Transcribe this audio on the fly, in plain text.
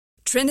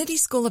Trinity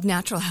School of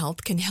Natural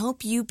Health can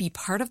help you be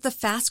part of the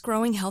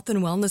fast-growing health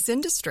and wellness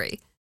industry.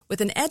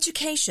 With an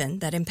education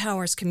that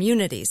empowers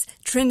communities,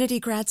 Trinity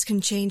grads can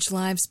change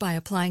lives by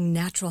applying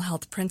natural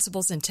health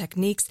principles and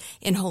techniques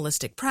in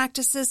holistic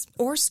practices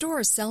or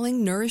stores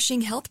selling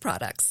nourishing health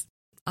products.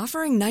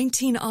 Offering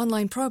 19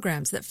 online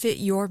programs that fit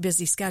your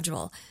busy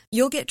schedule,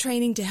 you'll get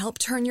training to help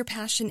turn your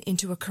passion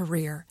into a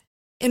career.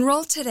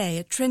 Enroll today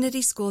at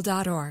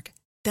trinityschool.org.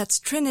 That's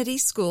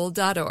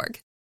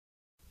trinityschool.org.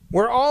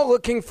 We're all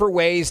looking for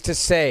ways to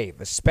save,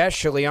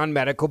 especially on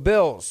medical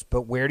bills.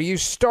 But where do you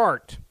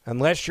start?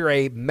 Unless you're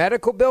a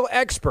medical bill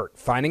expert,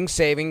 finding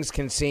savings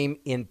can seem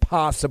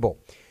impossible.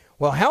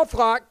 Well,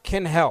 HealthLock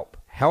can help.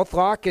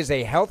 HealthLock is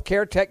a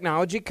healthcare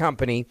technology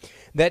company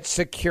that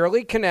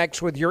securely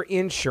connects with your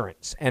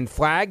insurance and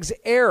flags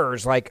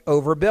errors like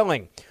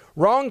overbilling,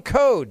 wrong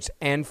codes,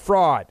 and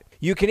fraud.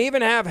 You can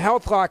even have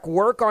HealthLock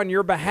work on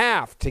your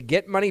behalf to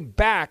get money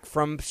back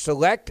from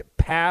select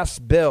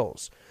past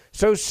bills.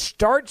 So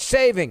start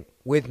saving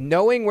with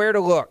knowing where to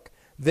look.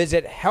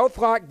 Visit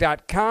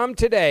healthlock.com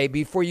today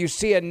before you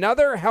see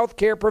another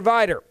healthcare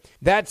provider.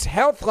 That's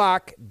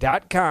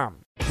healthlock.com.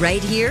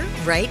 Right here,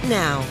 right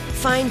now.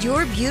 Find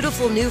your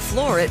beautiful new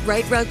floor at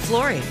Right Rug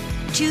Flooring.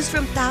 Choose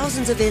from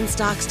thousands of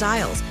in-stock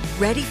styles,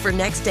 ready for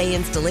next day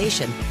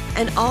installation,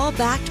 and all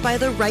backed by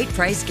the right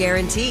price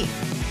guarantee.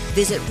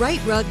 Visit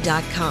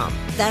rightrug.com.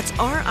 That's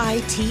RITERUG.com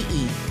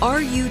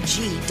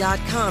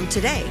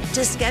today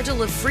to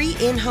schedule a free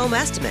in-home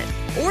estimate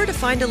or to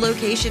find a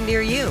location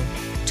near you.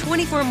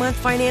 24-month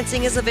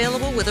financing is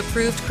available with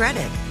approved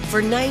credit.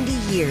 For 90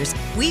 years,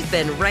 we've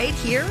been right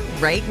here,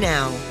 right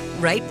now.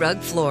 Right Rug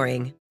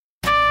Flooring.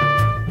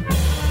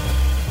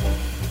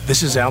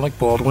 This is Alec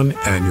Baldwin,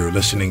 and you're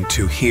listening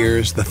to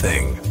Here's the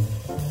Thing.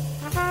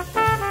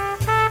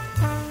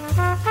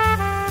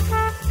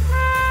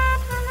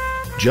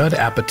 Judd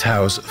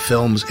Apatow's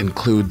films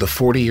include The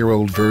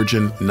 40-Year-Old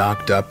Virgin,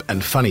 Knocked Up,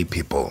 and Funny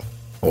People,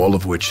 all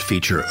of which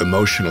feature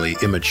emotionally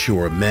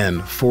immature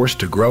men forced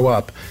to grow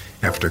up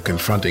after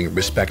confronting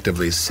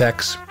respectively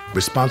sex,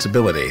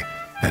 responsibility,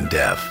 and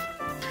death.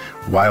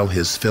 While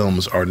his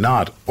films are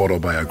not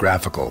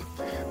autobiographical,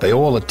 they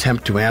all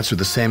attempt to answer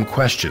the same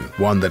question,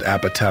 one that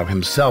Apatow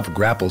himself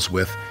grapples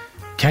with: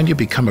 can you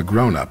become a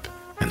grown-up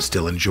and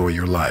still enjoy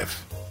your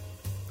life?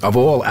 Of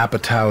all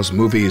Apatow's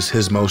movies,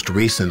 his most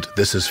recent,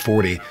 This Is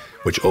 40,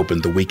 which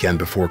opened the weekend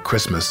before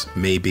Christmas,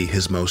 may be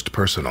his most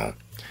personal.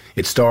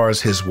 It stars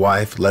his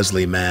wife,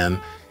 Leslie Mann,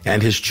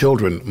 and his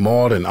children,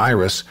 Maud and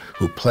Iris,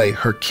 who play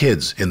her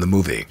kids in the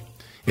movie.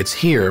 It's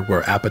here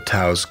where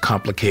Apatow's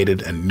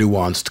complicated and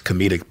nuanced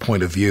comedic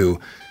point of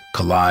view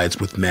collides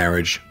with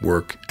marriage,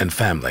 work, and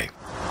family.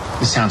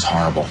 This sounds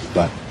horrible,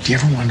 but do you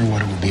ever wonder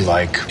what it would be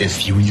like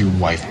if you and your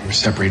wife were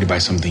separated by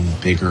something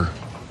bigger?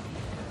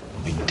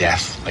 Like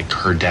death, like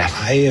her death.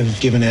 I have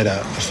given it a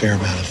fair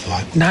amount of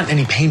thought. Not in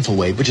any painful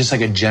way, but just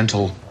like a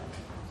gentle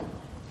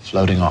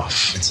floating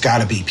off. It's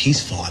got to be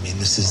peaceful. I mean,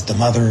 this is the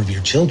mother of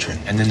your children.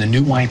 And then the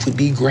new wife would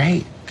be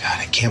great. God,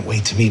 I can't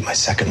wait to meet my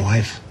second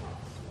wife.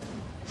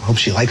 I hope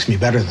she likes me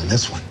better than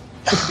this one.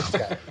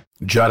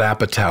 Judd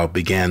Apatow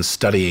began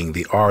studying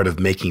the art of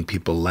making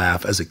people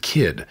laugh as a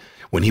kid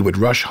when he would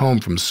rush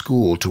home from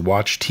school to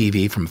watch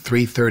TV from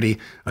 3:30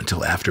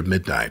 until after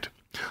midnight.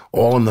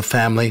 All in the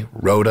Family,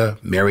 Rhoda,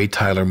 Mary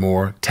Tyler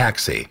Moore,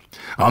 Taxi.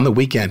 On the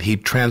weekend, he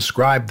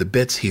transcribed the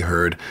bits he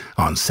heard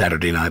on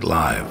Saturday Night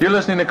Live. You're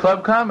listening to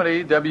Club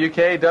Comedy,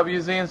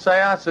 WKWZ in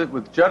Syosset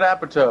with Judd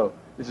Apatow.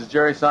 This is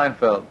Jerry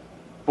Seinfeld.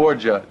 For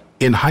Judd.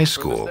 In high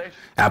school,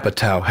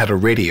 Apatow had a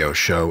radio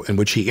show in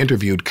which he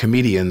interviewed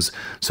comedians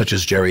such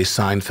as Jerry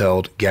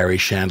Seinfeld, Gary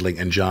Shandling,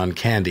 and John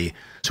Candy,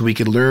 so he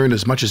could learn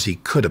as much as he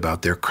could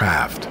about their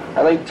craft.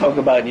 I'd like to talk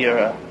about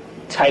your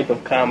type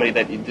of comedy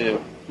that you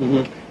do.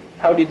 Mm-hmm.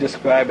 How do you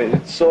describe it?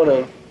 It's sort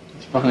of...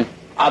 It's funny.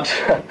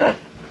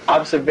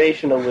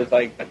 Observational with,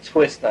 like, a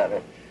twist on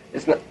it.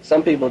 It's not.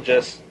 Some people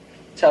just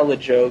tell a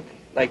joke,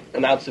 like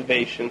an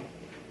observation,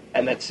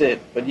 and that's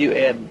it. But you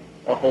add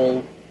a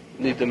whole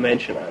new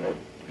dimension on it.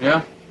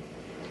 Yeah.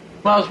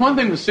 Well, it's one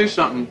thing to see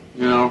something,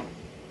 you know,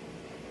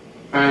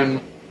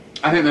 and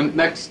I think the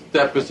next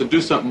step is to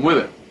do something with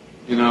it.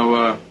 You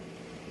know,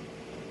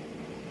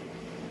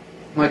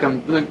 like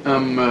I'm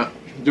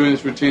doing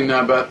this routine now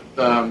about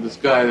this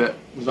guy that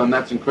was on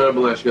That's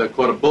Incredible last year that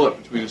caught a bullet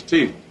between his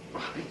teeth.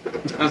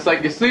 And it's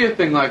like you see a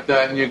thing like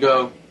that and you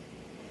go,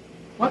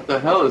 what the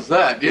hell is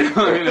that? You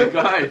know, I mean, a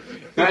guy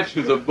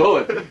catches a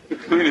bullet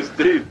between his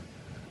teeth.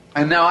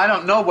 And now I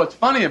don't know what's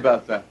funny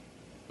about that.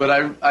 But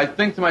I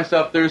think to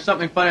myself, there's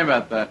something funny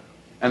about that.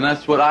 And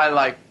that's what I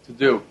like to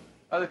do.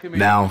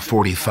 Now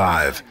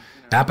 45,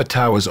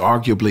 Apatow is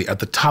arguably at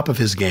the top of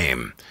his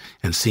game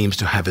and seems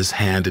to have his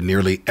hand in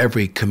nearly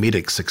every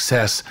comedic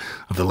success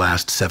of the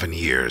last 7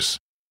 years.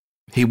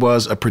 He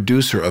was a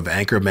producer of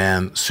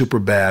Anchorman,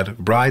 Superbad,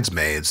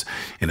 Bridesmaids,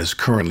 and is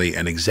currently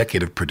an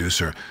executive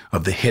producer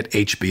of the hit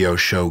HBO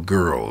show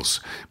Girls.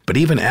 But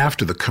even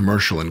after the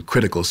commercial and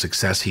critical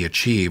success he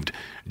achieved,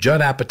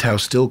 Judd Apatow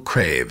still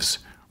craves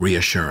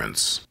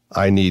reassurance.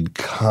 I need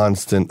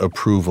constant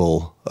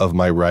approval of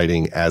my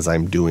writing as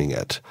I'm doing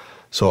it.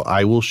 So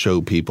I will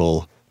show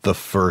people the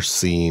first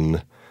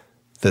scene,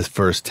 the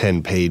first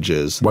 10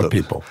 pages. What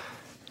people?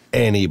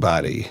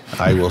 Anybody.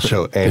 I will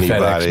show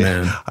anybody. FedEx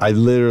man. I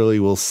literally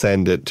will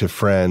send it to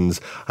friends.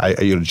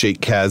 Jake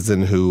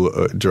Kasdan,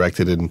 who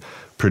directed and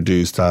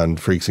produced on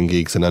Freaks and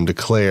Geeks and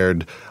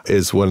Undeclared,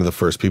 is one of the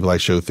first people I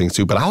show things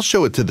to. But I'll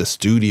show it to the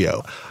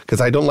studio because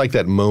I don't like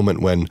that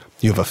moment when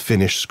you have a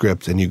finished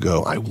script and you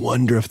go, I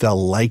wonder if they'll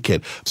like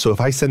it. So if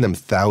I send them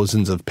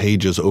thousands of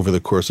pages over the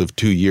course of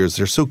 2 years,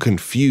 they're so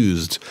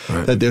confused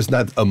that there's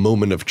not a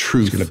moment of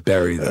truth. It's going to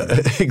bury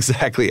them.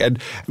 Exactly.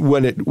 And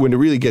when it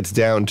really gets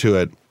down to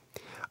it,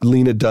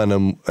 Lena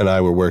Dunham and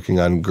I were working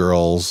on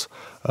Girls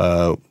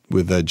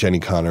with Jenny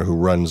Connor, who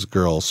runs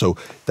Girls. So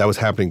that was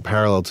happening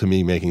parallel to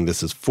me making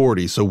This Is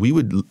 40. So we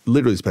would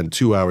literally spend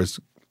 2 hours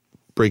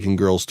breaking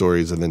girl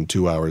stories and then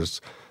 2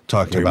 hours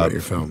talking about your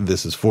film.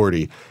 This Is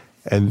 40.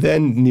 And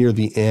then near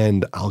the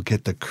end, I'll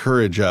get the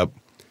courage up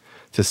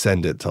to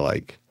send it to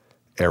like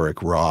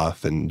Eric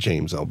Roth and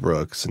James L.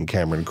 Brooks and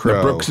Cameron Crowe.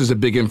 Now, Brooks is a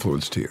big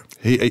influence to you.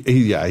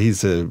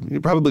 He's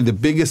probably the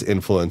biggest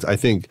influence. I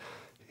think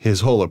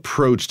his whole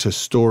approach to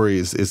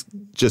stories is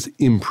just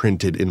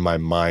imprinted in my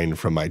mind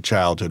from my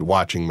childhood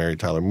watching Mary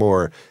Tyler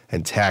Moore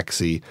and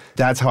Taxi.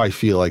 That's how I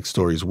feel like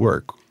stories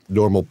work.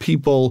 Normal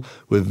people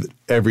with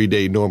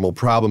everyday normal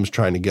problems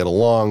trying to get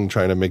along,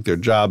 trying to make their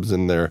jobs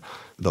and the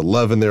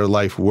love in their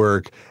life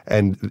work.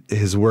 And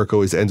his work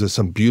always ends with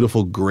some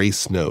beautiful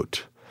grace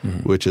note,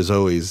 which is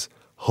always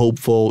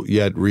hopeful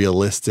yet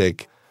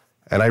realistic.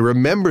 And I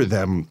remember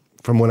them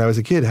from when I was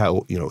a kid,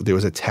 how, there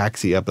was a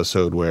Taxi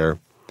episode where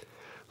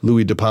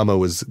Louis De Palma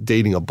was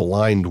dating a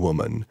blind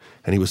woman,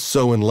 and he was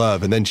so in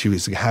love, and then she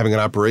was having an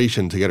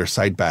operation to get her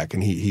sight back,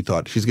 and he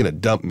thought, she's going to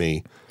dump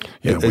me.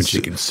 Yeah, when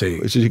she can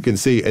see. She can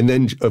see. And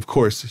then, of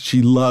course,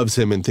 she loves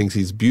him and thinks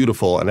he's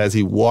beautiful, and as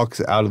he walks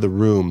out of the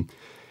room,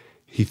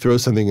 he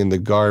throws something in the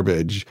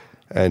garbage,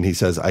 and he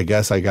says, I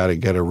guess I got to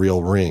get a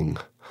real ring.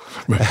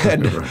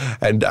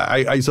 And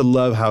I used to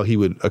love how he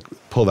would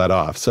pull that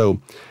off. So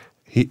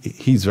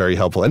he's very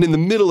helpful. And in the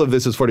middle of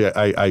This Is 40,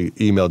 I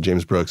emailed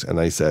James Brooks, and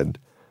I said,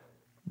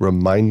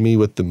 remind me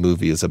what the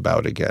movie is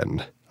about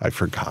again. I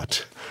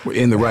forgot.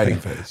 In the writing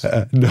phase?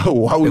 No,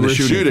 while we were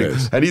shooting.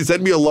 Phase. And he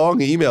sent me a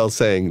long email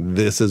saying,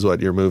 this is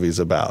what your movie's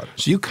about.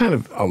 So you kind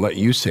of, I'll let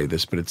you say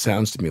this, but it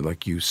sounds to me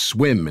like you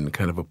swim in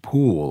kind of a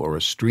pool or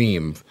a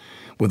stream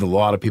with a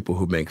lot of people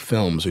who make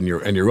films, and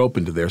you're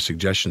open to their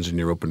suggestions and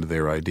you're open to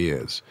their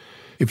ideas.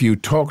 If you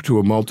talk to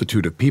a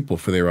multitude of people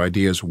for their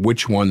ideas,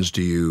 which ones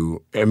do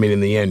you,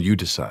 in the end, you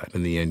decide.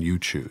 In the end, you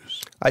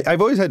choose.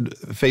 I've always had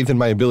faith in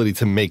my ability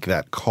to make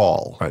that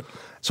call. Right.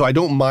 So I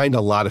don't mind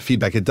a lot of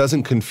feedback. It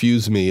doesn't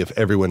confuse me if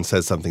everyone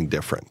says something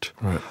different.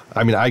 Right.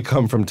 I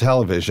come from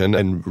television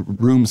and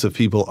rooms of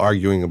people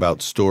arguing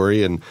about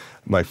story, and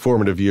my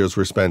formative years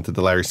were spent at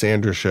the Larry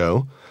Sanders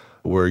Show,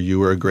 where you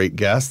were a great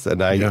guest.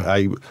 And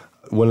I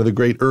one of the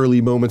great early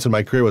moments in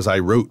my career was I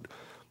wrote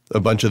a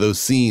bunch of those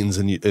scenes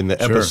in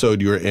the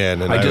episode you were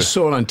in. And I just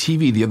saw it on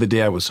TV the other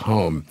day. I was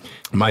home.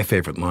 My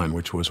favorite line,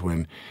 which was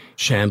when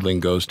Shandling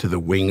goes to the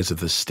wings of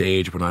the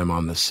stage when I'm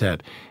on the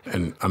set,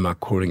 and I'm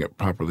not quoting it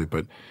properly,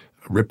 but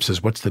Rip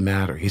says, what's the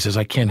matter? He says,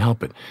 I can't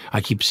help it.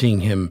 I keep seeing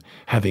him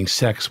having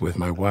sex with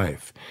my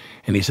wife.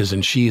 And he says,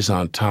 and she's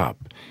on top.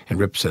 And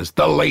Rip says,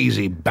 the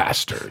lazy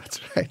bastard.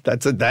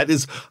 That's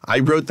right. I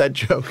wrote that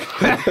joke.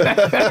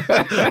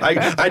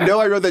 I know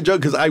I wrote that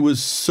joke because I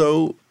was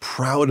so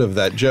proud of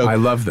that joke. I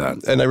love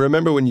that. And I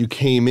remember when you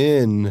came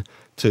in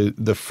to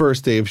the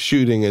first day of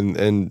shooting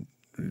and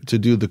to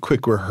do the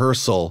quick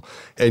rehearsal,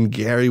 and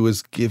Gary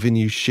was giving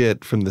you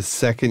shit from the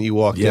second you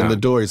walked in the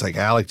door. He's like,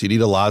 Alec, do you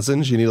need a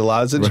lozenge? You need a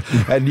lozenge?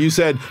 Right. And you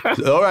said,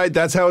 all right,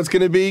 that's how it's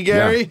going to be,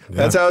 Gary. Yeah.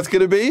 That's how it's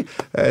going to be.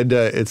 And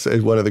it's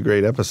one of the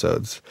great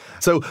episodes.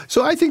 So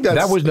I think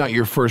that was not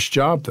your first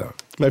job, though.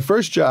 My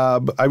first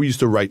job, I used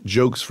to write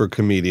jokes for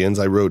comedians.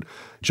 I wrote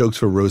jokes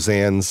for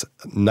Roseanne's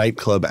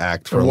nightclub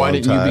act for a long time. Why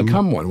didn't you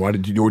become one? Or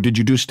did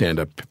you do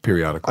stand-up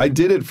periodically? I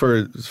did it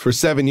for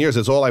 7 years.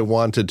 That's all I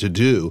wanted to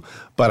do.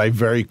 But I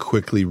very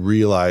quickly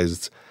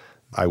realized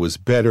I was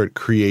better at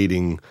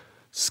creating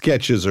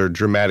sketches or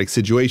dramatic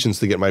situations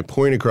to get my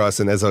point across.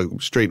 And as a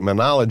straight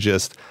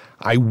monologist,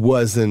 I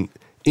wasn't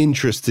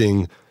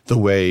interesting the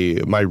way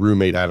my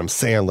roommate Adam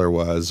Sandler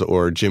was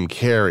or Jim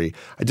Carrey.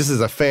 Just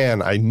as a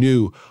fan, I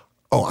knew,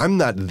 I'm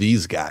not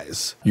these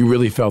guys. You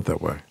really felt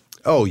that way?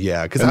 Oh,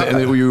 yeah.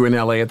 And were you in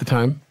L.A. at the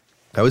time?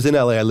 I was in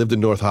L.A. I lived in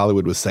North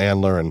Hollywood with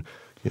Sandler. And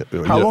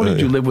how long did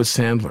you live with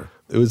Sandler?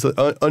 It was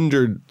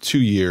under 2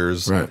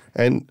 years. Right.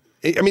 And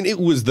it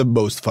was the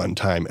most fun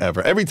time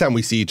ever. Every time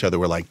we see each other,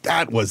 we're like,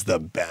 that was the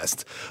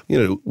best.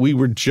 We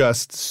were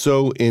just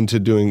so into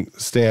doing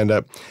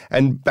stand-up.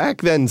 And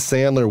back then,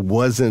 Sandler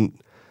wasn't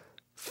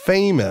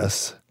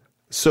famous,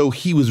 so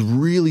he was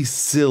really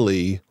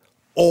silly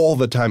all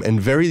the time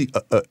and very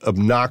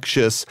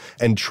obnoxious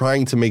and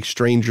trying to make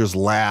strangers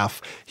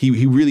laugh.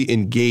 He really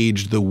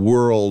engaged the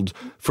world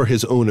for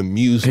his own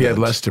amusement. He had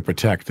less to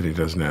protect than he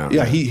does now.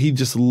 Yeah, he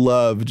just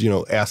loved,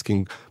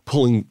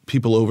 pulling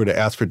people over to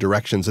ask for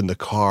directions in the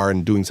car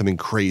and doing something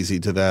crazy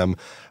to them.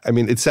 I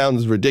mean, it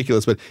sounds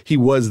ridiculous, but he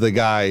was the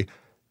guy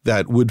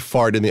that would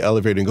fart in the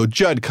elevator and go,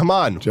 Judd, come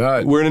on.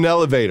 Judd. We're in an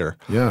elevator.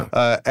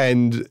 Yeah.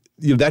 And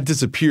that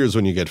disappears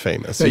when you get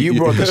famous. Now, you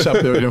brought this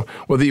up.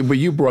 But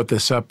you brought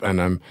this up,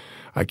 and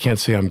I can't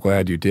say I'm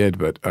glad you did,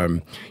 but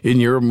in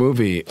your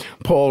movie,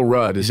 Paul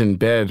Rudd is in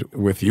bed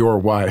with your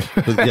wife.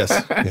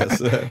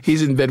 Yes.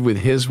 He's in bed with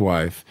his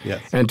wife.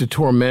 Yes. And to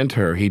torment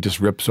her, he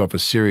just rips off a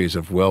series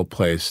of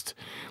well-placed,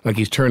 like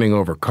he's turning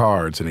over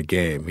cards in a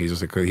game.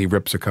 He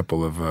rips a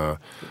couple of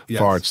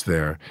farts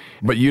there.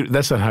 But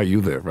that's not how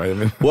you live, right? I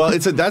mean, well,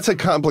 that's a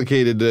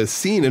complicated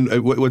scene.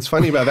 And what's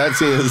funny about that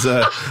scene is,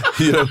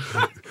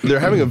 they're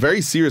having a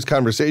very serious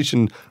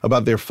conversation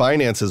about their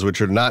finances,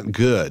 which are not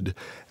good.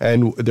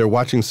 And they're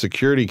watching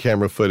security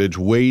camera footage,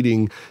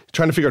 waiting,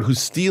 trying to figure out who's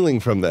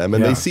stealing from them.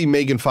 And they see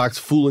Megan Fox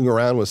fooling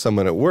around with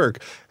someone at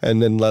work. And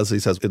then Leslie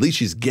says, at least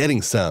she's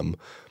getting some.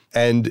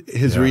 And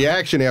his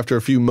reaction after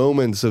a few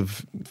moments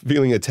of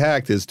feeling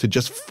attacked is to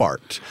just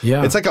fart.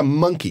 Yeah. It's like a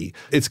monkey.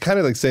 It's kind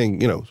of like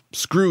saying,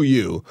 screw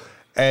you.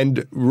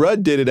 And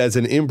Rudd did it as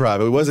an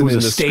improv. It wasn't in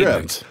the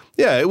script.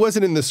 Yeah, it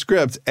wasn't in the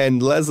script.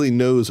 And Leslie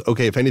knows,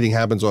 okay, if anything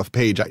happens off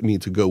page, I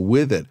need to go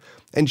with it.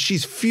 And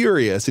she's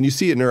furious, and you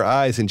see it in her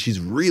eyes, and she's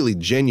really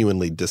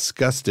genuinely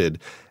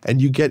disgusted.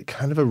 And you get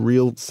kind of a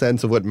real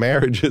sense of what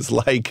marriage is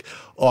like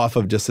off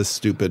of just a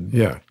stupid...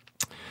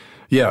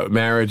 Yeah,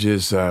 marriage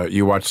is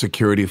you watch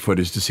security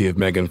footage to see if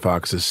Megan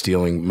Fox is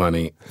stealing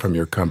money from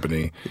your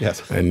company.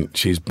 Yes. And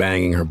she's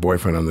banging her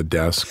boyfriend on the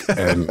desk,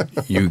 and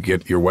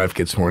your wife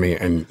gets horny,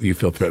 and you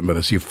feel threatened by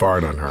this. You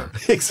fart on her.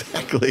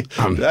 Exactly.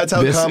 That's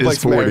how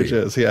complex marriage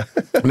is, yeah.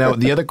 Now,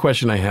 the other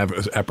question I have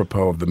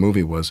apropos of the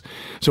movie was,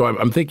 so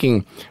I'm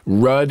thinking,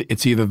 Rudd,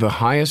 it's either the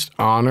highest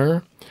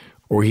honor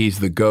or he's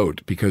the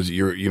GOAT, because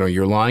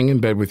you're lying in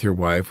bed with your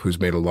wife,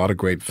 who's made a lot of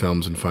great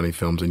films and funny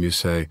films, and you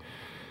say,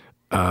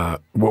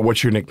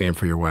 what's your nickname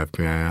for your wife,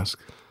 may I ask?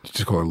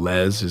 Just call her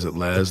Les? Is it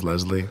Les?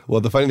 Leslie? Well,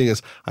 the funny thing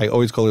is, I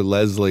always call her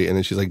Leslie, and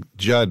then she's like,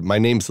 Judd, my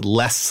name's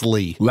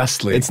Leslie.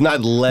 Leslie. It's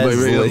not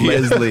Leslie.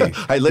 Leslie.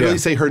 I literally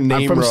say her name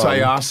wrong. I'm from wrong.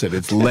 Syosset.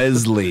 It's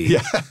Leslie.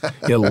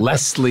 Yeah,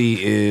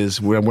 Leslie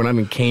is, we're not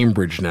in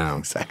Cambridge now.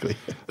 Exactly.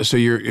 So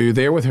you're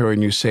there with her,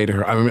 and you say to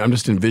her, I'm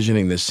just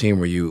envisioning this scene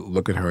where you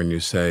look at her and you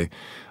say,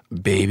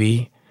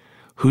 baby,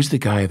 who's the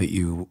guy that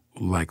you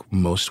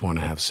most want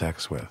to have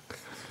sex with?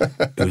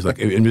 It was like,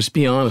 and just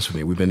be honest with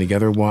me. We've been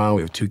together a while.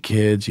 We have 2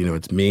 kids.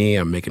 It's me.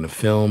 I'm making a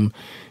film.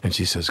 And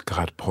she says,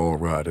 God, Paul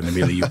Rudd. And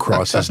immediately you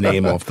cross his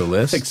name off the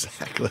list.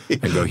 Exactly.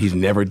 And go, he's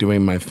never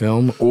doing my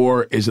film?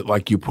 Or is it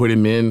like you put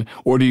him in?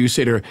 Or do you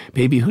say to her,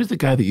 baby, who's the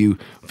guy that you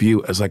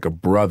view as like a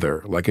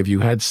brother? Like if you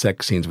had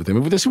sex scenes with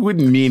him, this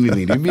wouldn't mean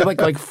anything. You'd be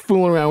like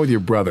fooling around with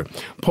your brother.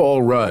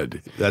 Paul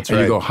Rudd. That's and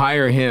right. You go,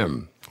 hire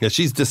him. Yeah,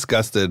 she's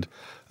disgusted,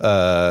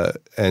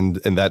 and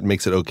that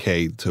makes it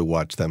okay to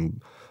watch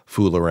them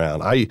fool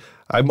around.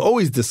 I'm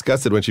always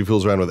disgusted when she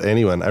fools around with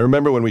anyone. I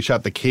remember when we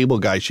shot The Cable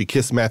Guy, she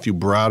kissed Matthew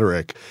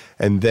Broderick,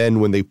 and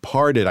then when they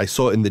parted, I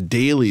saw in the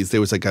dailies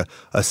there was like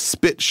a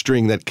spit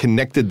string that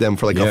connected them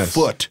for a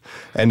foot.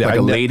 And like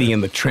a Lady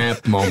in the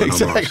Tramp moment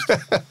exactly.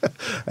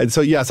 almost. And so,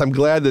 yes, I'm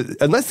glad that,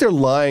 unless they're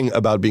lying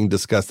about being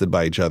disgusted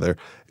by each other,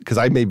 because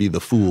I may be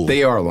the fool.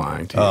 They are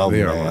lying to you. Oh,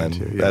 they man. are lying to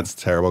you. Yeah. That's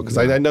terrible, because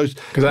I know.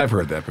 Because I've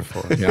heard that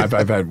before.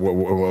 I've had,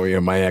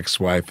 my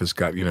ex-wife has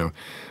got,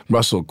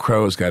 Russell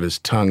Crowe's got his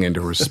tongue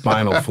into her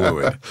spinal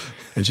fluid.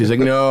 And she's like,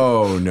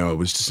 no, it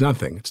was just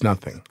nothing. It's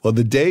nothing. Well,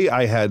 the day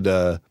I had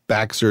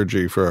back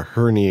surgery for a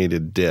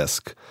herniated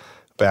disc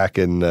back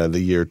in the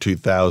year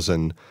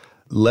 2000,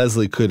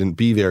 Leslie couldn't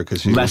be there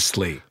because she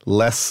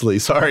Leslie,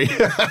 sorry.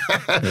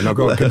 No,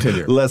 go on,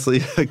 continue.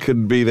 Leslie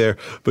couldn't be there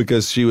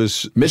because she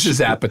was...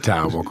 Mrs.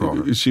 Apatow, we'll call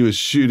her. She was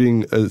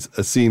shooting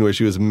a scene where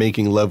she was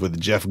making love with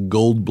Jeff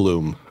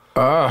Goldblum.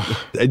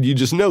 And you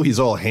just know he's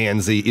all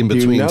handsy in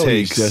between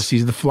takes.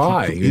 He's the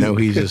fly.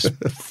 He's just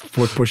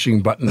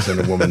pushing buttons on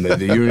a woman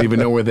that you don't even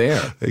know were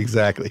there.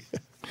 Exactly.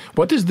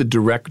 What does the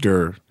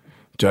director,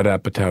 Judd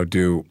Apatow,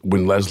 do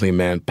when Leslie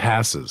Mann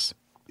passes?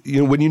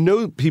 When you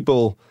know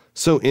people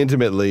so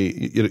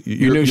intimately...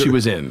 You knew she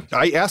was in.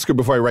 I ask her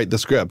before I write the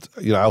script.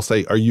 I'll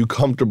say, are you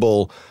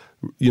comfortable...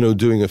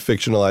 doing a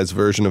fictionalized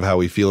version of how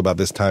we feel about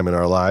this time in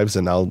our lives?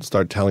 And I'll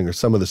start telling her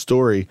some of the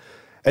story.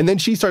 And then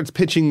she starts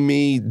pitching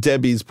me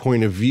Debbie's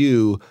point of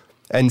view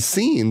and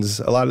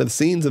scenes. A lot of the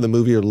scenes in the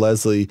movie are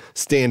Leslie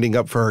standing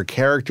up for her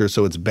character,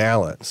 so it's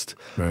balanced.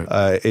 Right.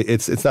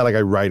 It's not like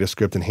I write a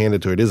script and hand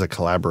it to her. It is a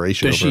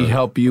collaboration. Does she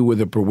help you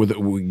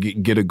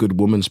get a good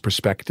woman's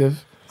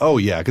perspective? Oh,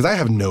 yeah, because I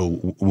have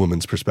no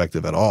woman's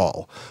perspective at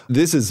all.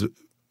 This is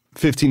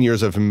 15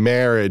 years of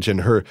marriage and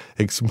her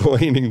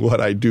explaining what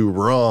I do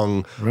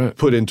wrong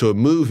put into a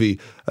movie.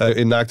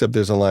 In Knocked Up,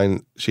 there's a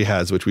line she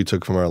has, which we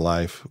took from our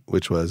life,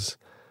 which was,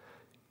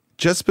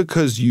 just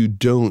because you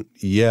don't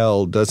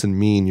yell doesn't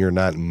mean you're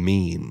not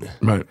mean.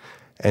 Right.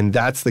 And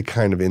that's the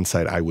kind of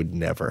insight I would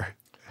never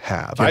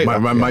have. Yeah,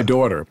 my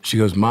daughter, she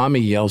goes,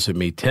 Mommy yells at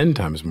me 10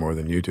 times more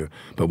than you do.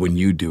 But when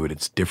you do it,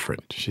 it's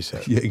different, she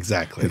said. Yeah,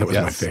 exactly. That was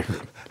my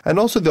favorite. And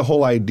also the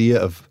whole idea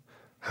of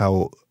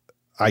how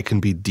I can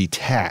be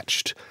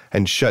detached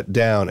and shut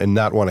down and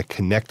not want to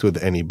connect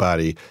with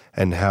anybody,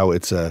 and how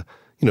it's an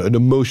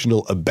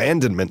emotional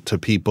abandonment to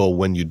people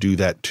when you do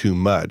that too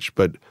much.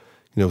 But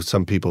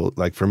some people,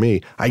 like for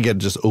me, I get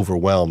just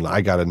overwhelmed. I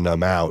got to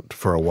numb out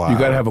for a while. You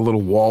got to have a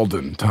little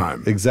Walden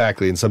time.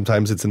 Exactly. And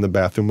sometimes it's in the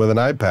bathroom with an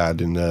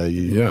iPad, and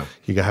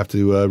you have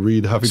to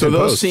read Huffington Post. So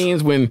those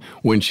scenes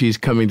when she's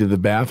coming to the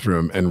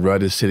bathroom and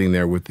Rudd is sitting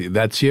there with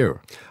that's you.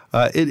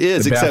 It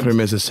is. The bathroom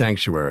is a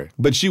sanctuary.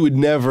 But she would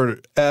never,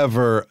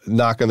 ever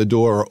knock on the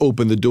door or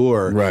open the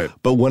door. Right.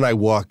 But when I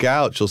walk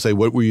out, she'll say,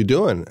 "What were you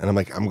doing?" And I'm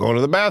like, "I'm going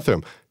to the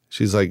bathroom."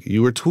 She's like,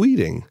 "You were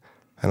tweeting."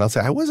 And I'll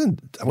say, I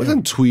wasn't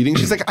tweeting.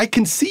 She's like, "I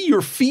can see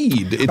your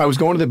feed." I was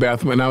going to the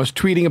bathroom and I was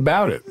tweeting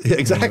about it. Yeah,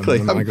 exactly.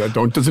 And I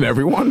go, doesn't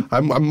everyone?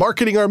 I'm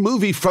marketing our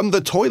movie from the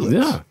toilet.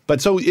 Yeah.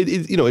 But so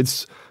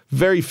it's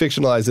very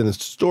fictionalized in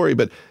its story,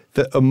 but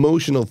the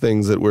emotional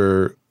things that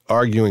we're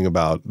arguing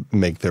about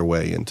make their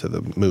way into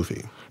the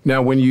movie.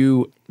 Now, when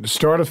you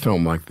start a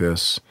film like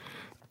this,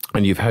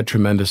 and you've had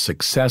tremendous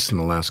success in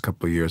the last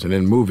couple of years, and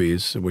in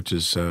movies, which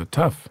is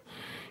tough.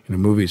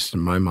 Movies, in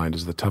my mind,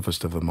 is the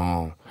toughest of them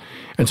all.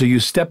 And so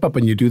you step up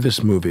and you do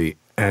this movie,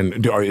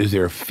 and is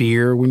there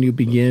fear when you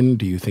begin?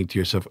 Do you think to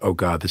yourself, oh,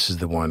 God, this is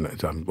the one,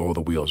 all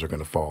the wheels are going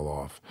to fall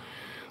off?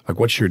 Like,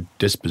 what's your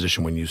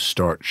disposition when you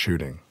start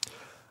shooting?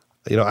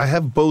 I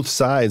have both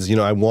sides.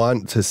 I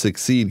want to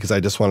succeed because I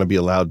just want to be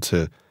allowed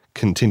to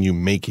continue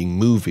making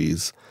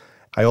movies.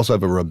 I also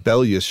have a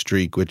rebellious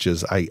streak, which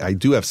is I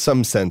do have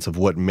some sense of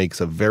what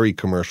makes a very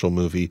commercial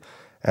movie,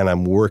 and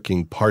I'm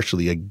working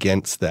partially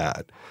against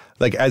that.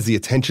 Like, as the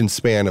attention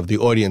span of the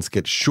audience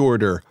gets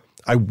shorter,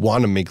 I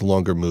want to make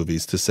longer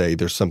movies to say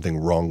there's something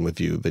wrong with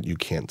you that you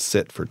can't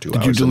sit for 2 hours.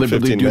 Did you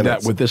deliberately do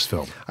minutes. that with this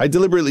film? I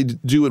deliberately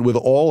do it with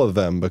all of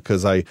them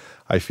because I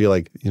feel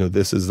like,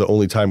 this is the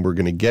only time we're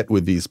going to get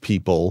with these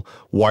people.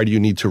 Why do you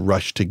need to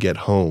rush to get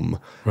home?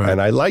 Right.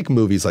 And I like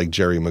movies like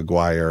Jerry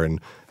Maguire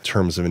and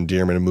Terms of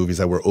Endearment and movies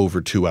that were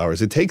over 2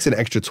 hours. It takes an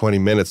extra 20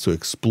 minutes to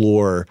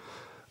explore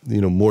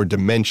more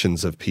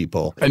dimensions of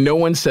people. And no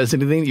one says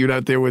anything? You're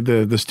not there with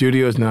the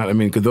studios?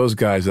 Because those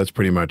guys, that's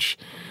pretty much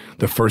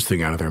the first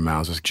thing out of their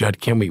mouths is, Judd,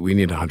 we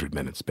need 100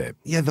 minutes, babe.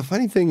 Yeah, the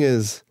funny thing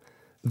is,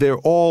 they're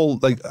all,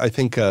 like, I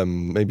think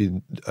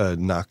maybe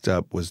Knocked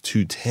Up was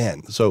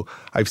 2:10. So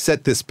I've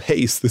set this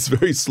pace, this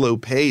very slow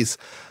pace.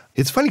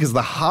 It's funny because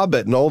The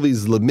Hobbit and all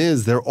these Les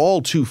Mis, they're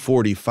all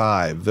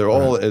 2:45. They're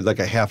all like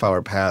a half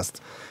hour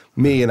past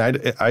me. And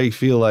I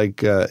feel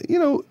like,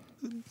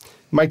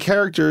 my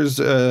characters,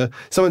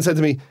 someone said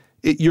to me,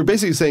 you're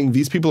basically saying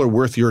these people are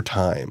worth your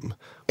time.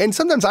 And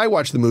sometimes I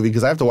watch the movie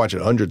because I have to watch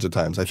it hundreds of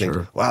times. I think,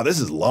 wow, this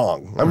is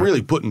long. I'm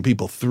really putting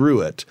people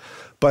through it.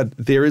 But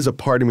there is a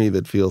part of me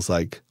that feels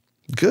like,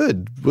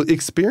 good,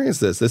 experience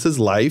this. This is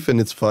life,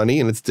 and it's funny,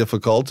 and it's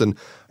difficult,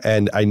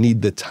 and I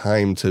need the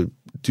time to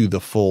do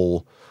the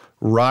full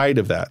ride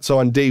of that. So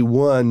on day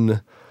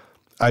one,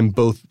 I'm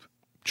both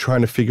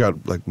trying to figure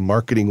out, like,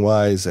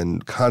 marketing-wise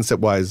and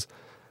concept-wise,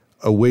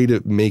 a way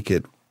to make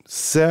it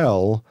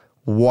sell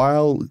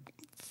while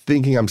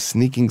thinking I'm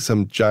sneaking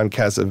some John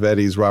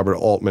Cassavetes, Robert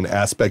Altman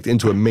aspect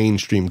into a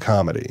mainstream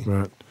comedy.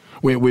 Right.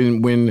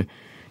 When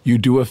you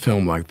do a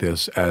film like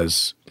this,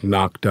 as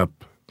Knocked Up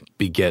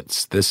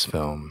begets this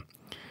film,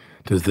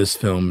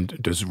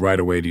 does right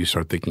away do you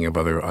start thinking of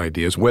other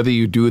ideas? Whether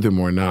you do them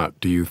or not,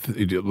 do you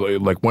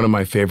like one of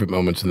my favorite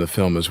moments in the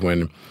film is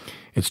when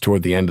it's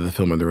toward the end of the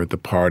film and they're at the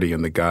party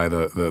and the guy,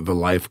 the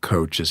life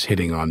coach, is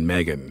hitting on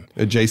Megan.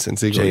 Jason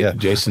Segel,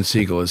 Jason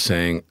Segel is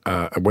saying,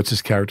 what's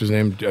his character's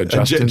name?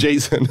 Justin?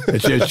 Jason.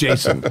 It's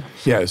Jason.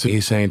 Yeah, so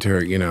he's saying to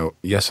her,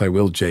 yes, I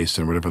will,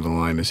 Jason, whatever the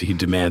line is. He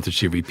demands that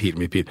she repeat and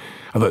repeat.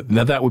 I thought,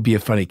 now that would be a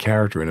funny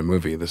character in a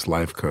movie, this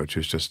life coach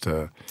who's just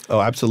oh,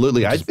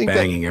 absolutely. Just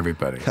banging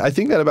everybody. I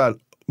think that about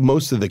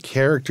most of the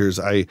characters,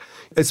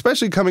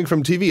 especially coming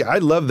from TV, I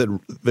love that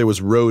there was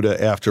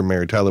Rhoda after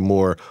Mary Tyler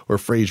Moore or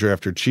Frasier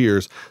after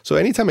Cheers. So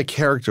anytime a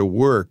character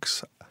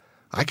works,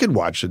 I could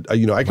watch it.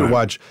 I could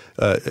watch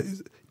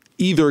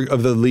either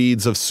of the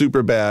leads of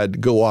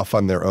Superbad go off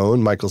on their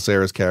own, Michael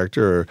Cera's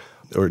character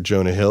or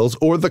Jonah Hill's,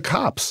 or The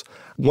Cops.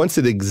 Once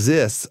it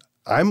exists,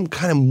 I'm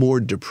kind of more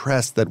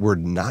depressed that we're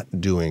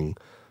not doing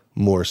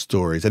more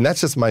stories. And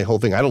that's just my whole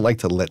thing. I don't like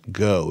to let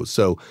go.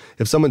 So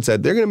if someone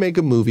said they're going to make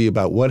a movie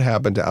about what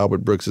happened to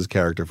Albert Brooks's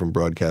character from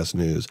Broadcast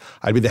News,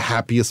 I'd be the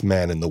happiest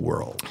man in the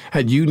world.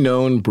 Had you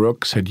known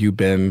Brooks? Had you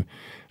been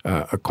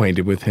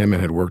acquainted with him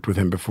and had worked with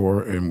him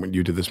before and when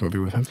you did this movie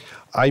with him?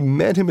 I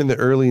met him in the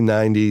early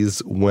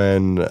 90s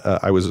when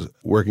I was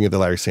working at the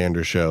Larry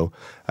Sanders Show.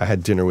 I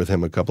had dinner with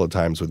him a couple of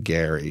times with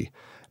Gary.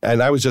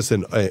 And I was just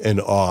in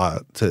awe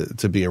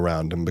to be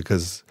around him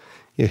because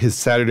his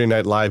Saturday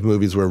Night Live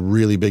movies were a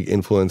really big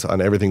influence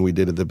on everything we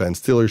did at the Ben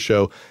Stiller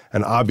Show.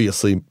 And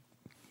obviously,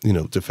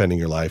 Defending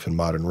Your Life and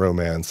Modern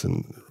Romance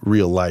and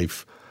Real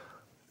Life,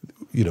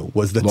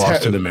 was the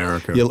Lost in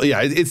America.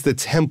 Yeah, it's the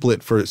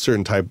template for a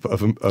certain type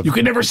of you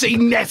can never say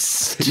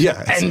nest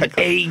exactly. and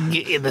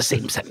egg in the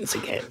same sentence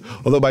again.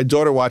 Although my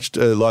daughter watched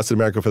Lost in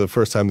America for the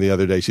first time the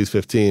other day. She's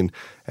 15,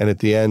 and at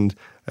the end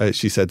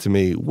she said to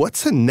me,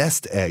 "What's a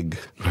nest egg?"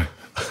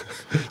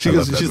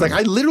 She's like,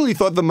 "I literally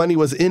thought the money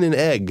was in an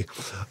egg."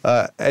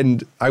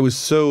 And I was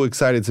so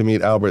excited to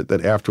meet Albert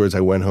that afterwards I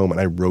went home and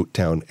I wrote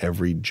down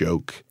every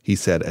joke he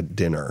said at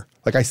dinner.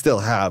 Like I still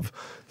have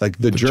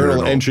the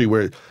journal entry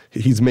where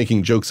he's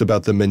making jokes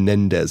about the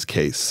Menendez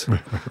case.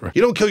 Right.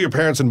 You don't kill your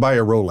parents and buy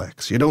a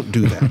Rolex. You don't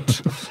do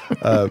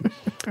that.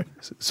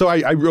 So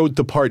I wrote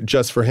the part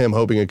just for him,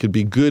 hoping it could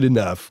be good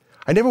enough.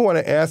 I never want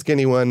to ask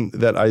anyone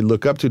that I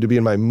look up to be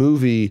in my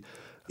movie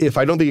if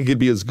I don't think it could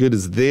be as good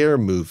as their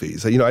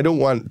movies. I don't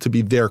want to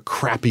be their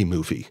crappy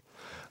movie.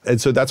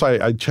 And so that's why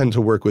I tend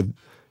to work with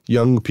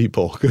young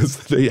people because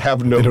they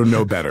don't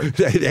know better.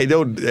 They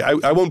don't.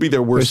 I won't be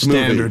their worst movie.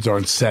 The standards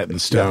aren't set in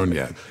stone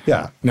yet.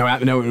 Yeah.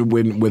 Now,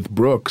 with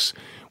Brooks,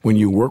 when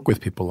you work with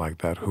people like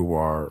that who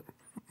are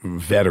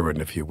veteran,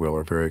 if you will,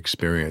 or very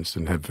experienced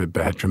and have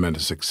had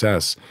tremendous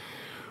success,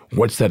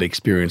 what's that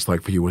experience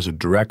like for you as a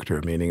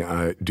director?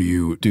 Meaning,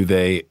 do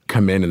they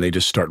come in and they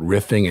just start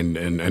riffing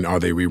and are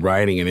they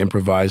rewriting and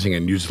improvising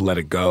and you just let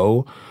it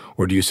go?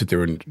 Or do you sit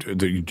there and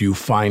do you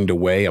find a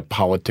way, a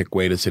politic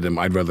way to say to them,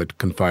 I'd rather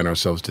confine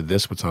ourselves to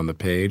this, what's on the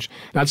page?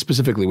 Not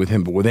specifically with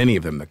him, but with any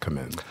of them that come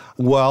in.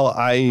 Well,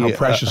 how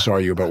precious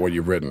are you about what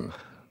you've written?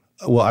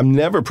 Well, I'm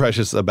never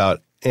precious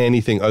about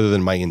anything other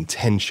than my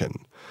intention.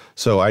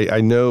 So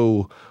I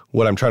know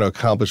what I'm trying to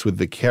accomplish with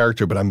the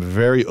character, but I'm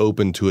very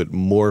open to it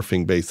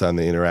morphing based on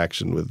the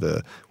interaction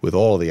with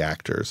all the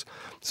actors.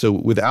 So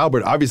with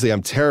Albert, obviously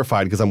I'm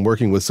terrified because I'm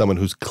working with someone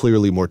who's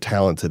clearly more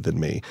talented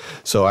than me.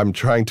 So I'm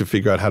trying to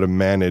figure out how to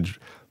manage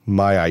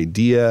my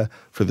idea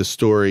for the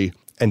story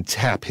and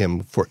tap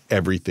him for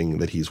everything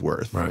that he's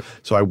worth. Right.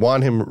 So I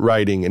want him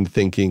writing and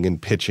thinking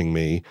and pitching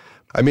me.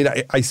 I mean,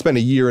 I spent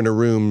a year in a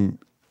room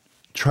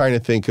trying to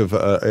think of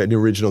an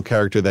original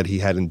character that he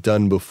hadn't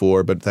done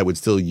before, but that would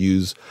still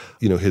use,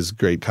 his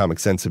great comic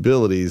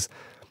sensibilities.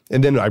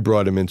 And then I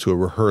brought him into a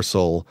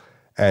rehearsal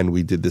and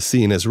we did the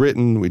scene as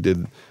written. We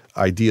did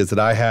ideas that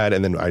I had,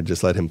 and then I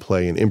just let him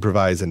play and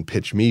improvise and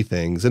pitch me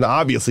things. And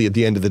obviously at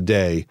the end of the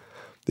day,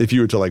 if you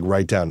were to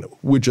write down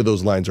which of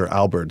those lines are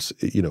Albert's,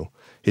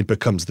 it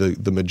becomes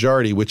the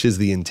majority, which is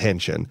the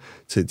intention,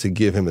 to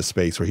give him a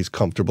space where he's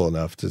comfortable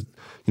enough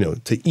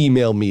to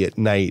email me at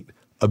night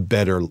a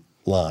better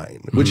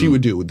line, which he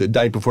would do. The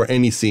night before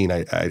any scene,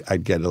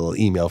 I'd get a little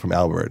email from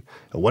Albert.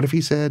 What if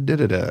he said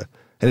da-da-da?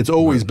 And it's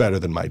always better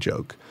than my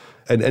joke.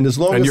 And as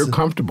long as you're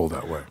comfortable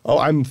that way. Oh,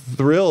 I'm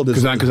thrilled.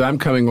 Because I'm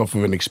coming off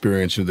of an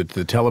experience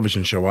the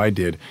television show I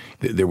did.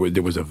 There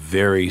was a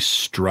very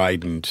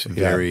strident,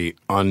 very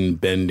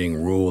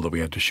unbending rule that we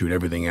had to shoot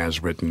everything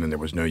as written,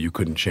 and you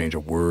couldn't change a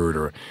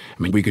word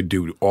we could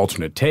do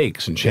alternate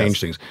takes and change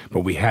things,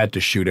 but we had to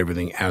shoot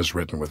everything as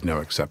written with no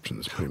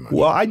exceptions, pretty much.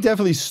 Well, I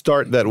definitely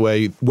start that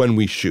way when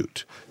we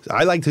shoot.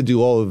 I like to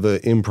do all of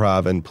the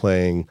improv and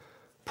playing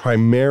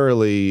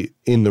primarily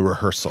in the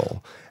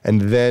rehearsal.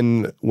 And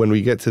then when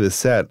we get to the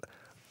set,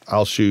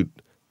 I'll shoot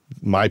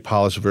my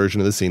polished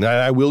version of the scene.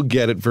 I will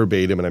get it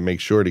verbatim, and I make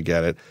sure to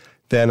get it.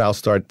 Then I'll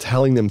start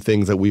telling them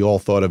things that we all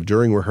thought of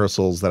during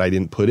rehearsals that I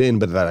didn't put in,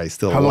 but that I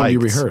still liked. How long do you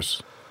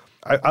rehearse?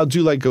 I'll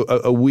do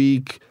a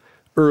week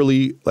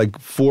early,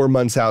 4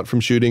 months out from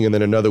shooting, and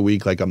then another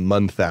week, a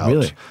month out.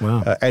 Really?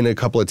 Wow. And a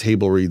couple of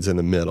table reads in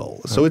the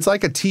middle. So it's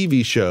like a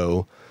TV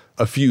show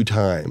a few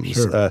times.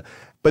 Sure.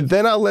 But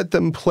then I'll let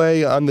them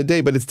play on the day.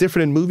 But it's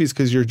different in movies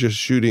because you're just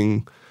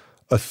shooting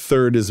a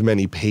third as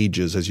many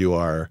pages as you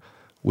are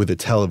with a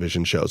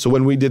television show. So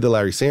when we did the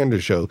Larry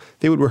Sanders Show,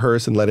 they would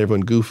rehearse and let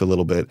everyone goof a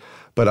little bit.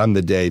 But on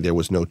the day, there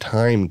was no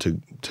time to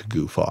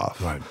goof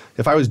off. Right.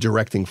 If I was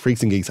directing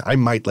Freaks and Geeks, I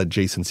might let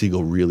Jason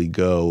Segel really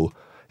go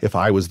if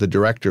I was the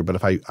director. But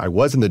if I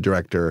wasn't the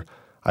director,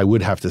 I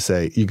would have to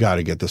say, you got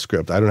to get the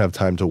script. I don't have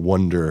time to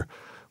wonder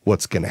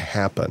what's going to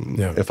happen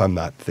if I'm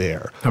not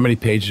there. How many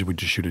pages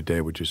would you shoot a day,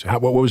 would you say?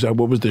 What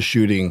was the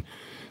shooting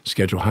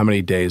schedule? How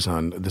many days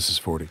on This Is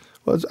 40?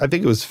 Well, I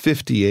think it was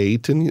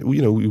 58, and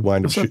we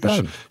wind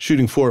up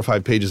shooting 4 or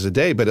 5 pages a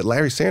day. But at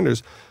Larry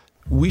Sanders,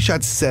 we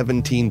shot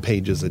 17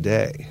 pages a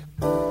day.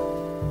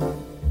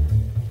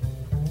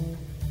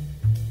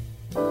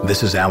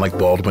 This is Alec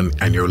Baldwin,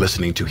 and you're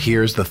listening to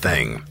Here's the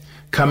Thing.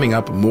 Coming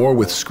up, more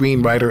with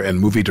screenwriter and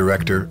movie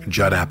director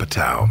Judd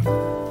Apatow.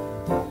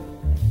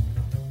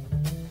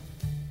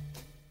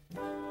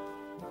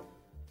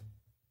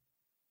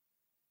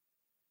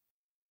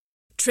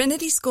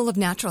 Trinity School of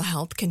Natural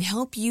Health can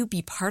help you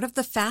be part of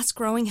the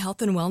fast-growing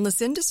health and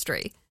wellness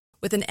industry.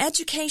 With an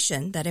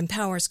education that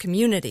empowers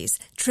communities,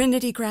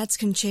 Trinity grads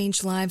can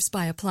change lives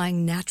by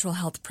applying natural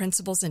health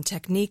principles and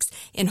techniques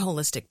in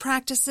holistic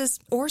practices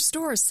or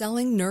stores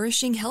selling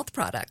nourishing health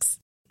products.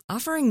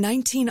 Offering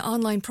 19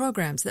 online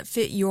programs that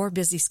fit your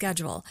busy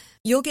schedule,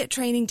 you'll get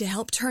training to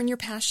help turn your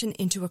passion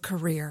into a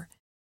career.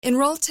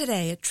 Enroll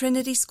today at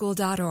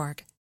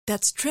trinityschool.org.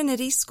 That's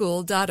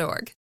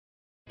trinityschool.org.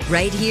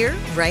 Right here,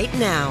 right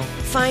now.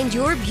 Find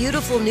your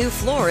beautiful new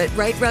floor at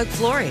Right Rug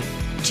Flooring.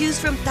 Choose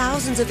from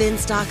thousands of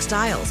in-stock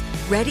styles,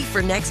 ready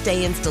for next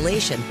day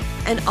installation,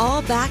 and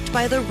all backed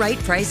by the right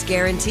price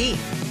guarantee.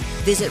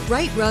 Visit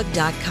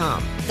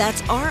rightrug.com.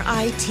 That's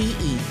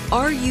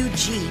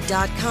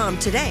RITERUG.com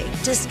today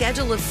to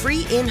schedule a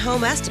free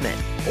in-home estimate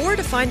or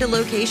to find a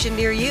location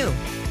near you.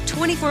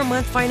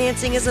 24-month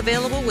financing is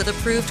available with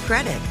approved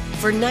credit.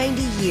 For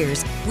 90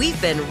 years, we've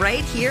been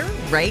right here,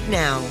 right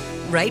now.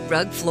 Right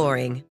Rug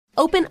Flooring.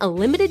 Open a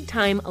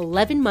limited-time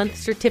 11-month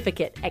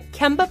certificate at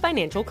Kemba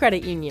Financial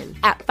Credit Union.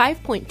 At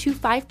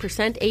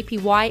 5.25%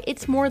 APY,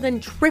 it's more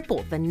than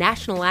triple the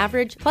national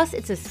average, plus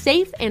it's a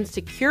safe and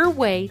secure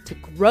way to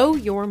grow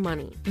your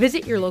money.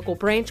 Visit your local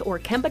branch or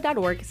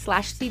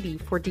kemba.org/CD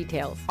for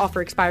details.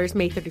 Offer expires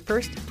May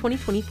 31st,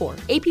 2024.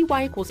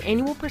 APY equals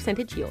annual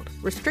percentage yield.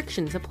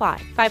 Restrictions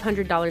apply.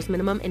 $500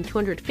 minimum and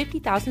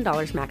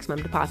 $250,000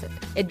 maximum deposit.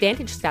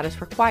 Advantage status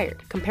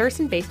required.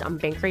 Comparison based on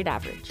bank rate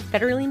average.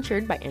 Federally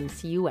insured by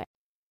NCUA.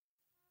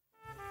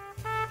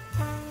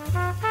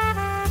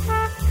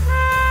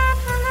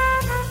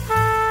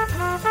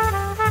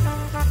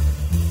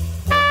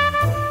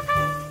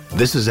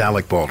 This is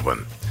Alec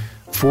Baldwin.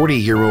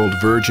 40-Year-Old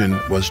Virgin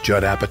was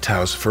Judd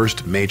Apatow's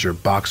first major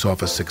box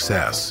office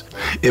success.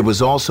 It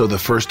was also the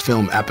first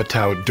film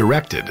Apatow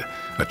directed,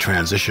 a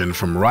transition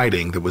from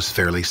writing that was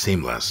fairly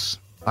seamless.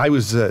 I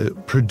was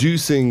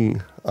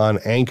producing on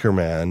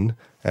Anchorman,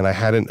 and I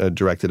hadn't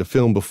directed a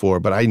film before,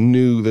 but I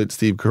knew that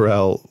Steve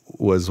Carell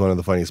was one of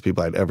the funniest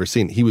people I'd ever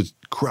seen. He was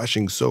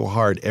crushing so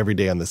hard every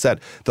day on the set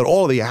that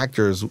all the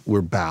actors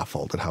were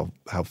baffled at how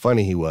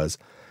funny he was.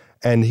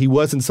 And he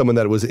wasn't someone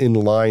that was in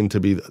line to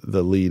be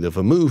the lead of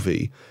a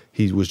movie.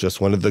 He was just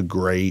one of the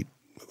great,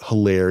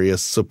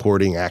 hilarious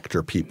supporting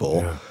actor people.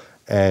 Yeah.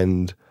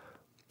 And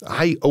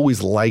I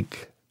always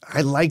like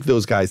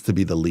those guys to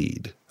be the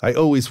lead. I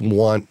always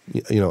want,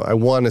 I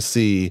want to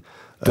see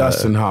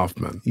Dustin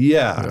Hoffman.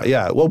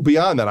 Yeah. Well,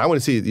 beyond that, I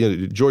want to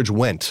see George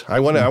Wendt. I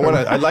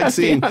like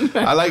seeing.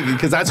 I like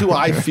because that's who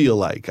I feel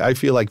like. I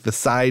feel like the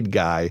side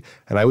guy,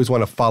 and I always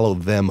want to follow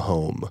them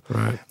home.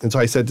 Right. And so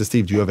I said to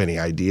Steve, "Do you have any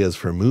ideas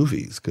for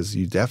movies? Because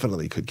you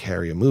definitely could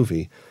carry a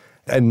movie."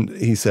 And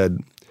he said,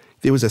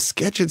 "There was a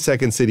sketch at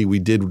Second City we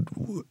did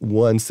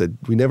once that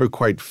we never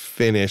quite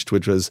finished,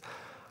 which was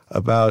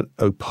about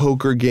a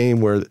poker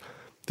game where."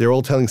 They're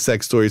all telling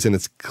sex stories, and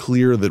it's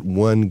clear that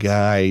one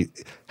guy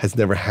has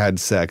never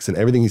had sex, and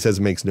everything he says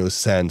makes no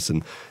sense.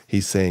 And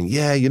he's saying,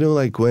 yeah,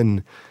 like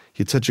when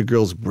you touch a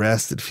girl's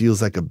breast, it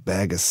feels like a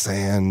bag of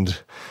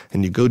sand,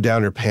 and you go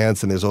down her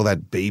pants, and there's all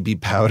that baby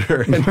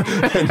powder.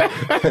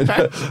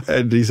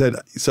 And he said,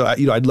 so,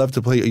 I'd love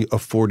to play a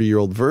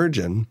 40-year-old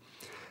virgin.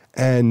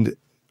 And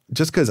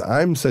just because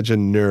I'm such a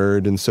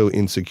nerd and so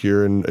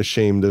insecure and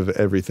ashamed of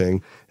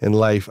everything in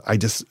life, I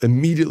just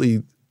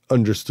immediately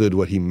understood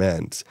what he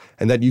meant,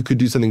 and that you could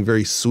do something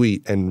very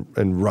sweet and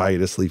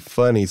riotously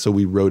funny. So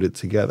we wrote it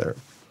together.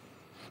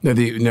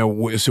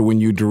 So when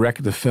you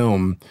direct the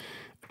film,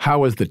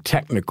 how is the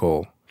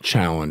technical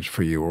challenge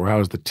for you, or how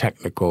is the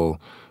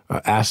technical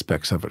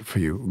aspects of it for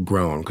you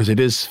grown? Because it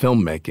is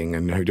filmmaking,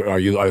 and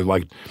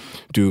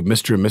do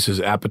Mr. and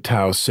Mrs.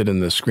 Apatow sit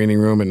in the screening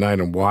room at night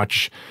and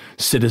watch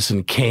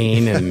Citizen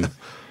Kane and?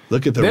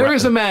 Look at there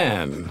is a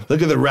man.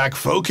 Look at the rack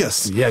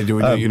focus. Yeah,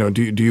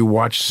 do you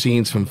watch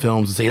scenes from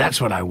films and say,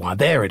 that's what I want?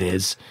 There it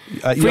is.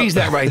 Freeze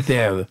that right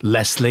there,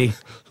 Leslie.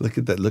 Look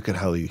at that. Look at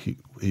how he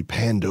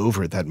panned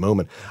over at that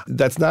moment.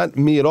 That's not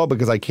me at all,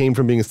 because I came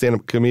from being a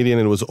stand-up comedian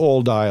and it was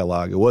all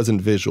dialogue. It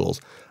wasn't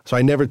visuals. So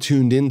I never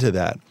tuned into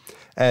that.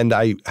 And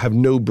I have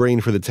no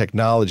brain for the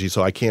technology,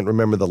 so I can't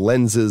remember the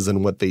lenses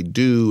and what they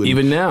do. And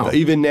even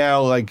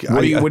now, like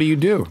what do you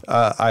do?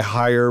 I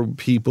hire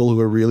people who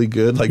are really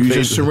good. Like you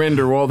just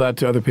surrender all that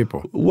to other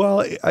people.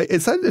 Well,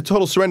 it's not a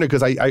total surrender,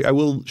 because I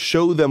will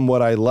show them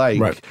what I like,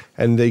 right,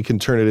 and they can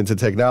turn it into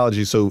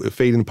technology. So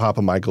Faden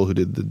Papamichael, who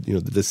did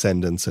the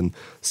Descendants and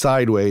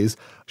Sideways,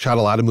 shot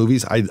a lot of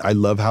movies. I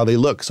love how they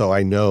look, so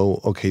I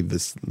know, okay,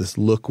 this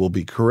look will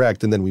be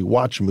correct. And then we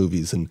watch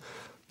movies, and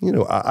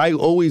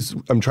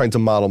I'm trying to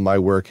model my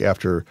work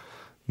after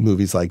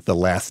movies like The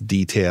Last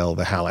Detail,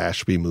 the Hal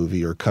Ashby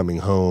movie, or Coming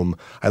Home.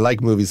 I like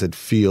movies that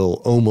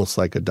feel almost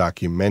like a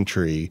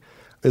documentary,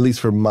 at least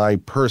for my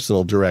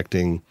personal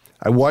directing.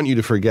 I want you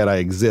to forget I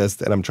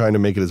exist, and I'm trying to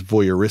make it as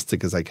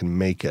voyeuristic as I can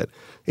make it.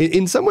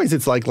 In some ways,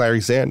 it's like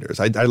Larry Sanders.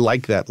 I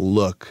like that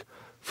look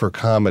for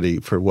comedy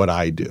for what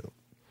I do.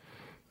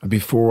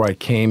 Before I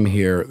came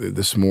here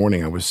this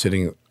morning, I was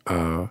sitting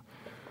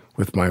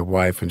with my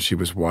wife, and she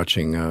was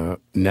watching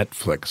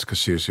Netflix,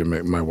 because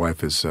my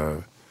wife is,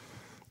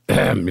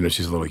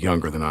 she's a little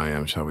younger than I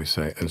am, shall we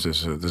say. And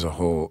there's a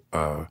whole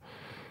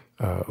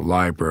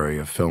library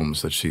of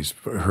films that she's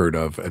heard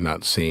of and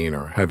not seen,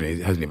 or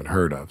hasn't even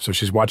heard of. So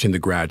she's watching The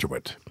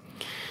Graduate.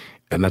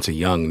 And that's a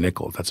young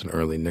Nichols. That's an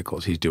early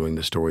Nichols. He's doing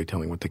the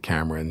storytelling with the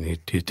camera, and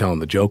he's telling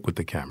the joke with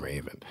the camera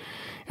even.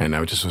 And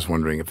I just was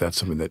wondering if that's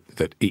something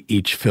that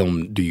each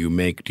film do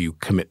you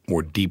commit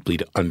more deeply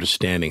to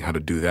understanding how to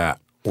do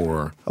that?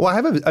 Or Well, I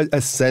have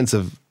a sense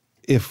of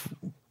if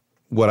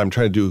what I'm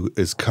trying to do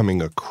is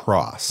coming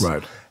across.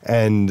 Right.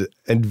 And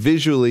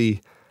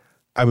visually,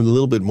 I'm a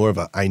little bit more of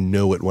I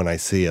know it when I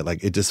see it.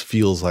 Like, it just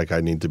feels like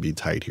I need to be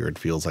tight here. It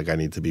feels like I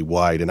need to be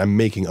wide. And I'm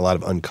making a lot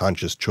of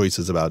unconscious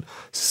choices about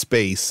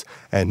space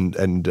and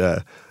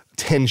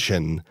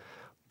tension,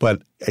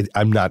 but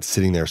I'm not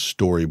sitting there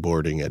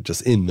storyboarding it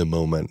just in the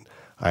moment.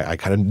 I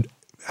kind of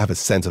have a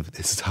sense of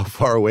this is how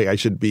far away I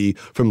should be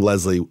from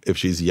Leslie if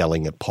she's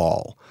yelling at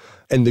Paul.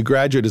 And The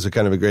Graduate is a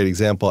kind of a great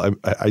example.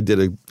 I did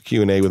a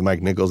Q&A with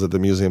Mike Nichols at the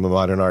Museum of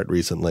Modern Art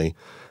recently,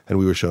 and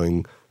we were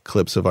showing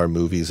clips of our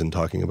movies and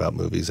talking about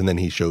movies. And then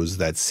he shows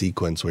that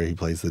sequence where he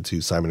plays the 2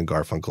 Simon and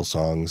Garfunkel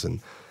songs. And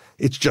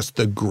it's just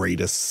the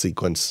greatest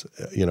sequence,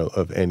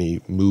 of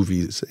any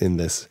movies in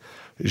this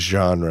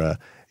genre.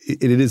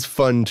 It is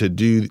fun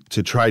to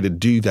try to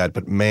do that,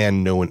 but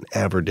man, no one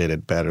ever did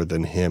it better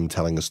than him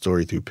telling a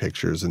story through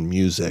pictures and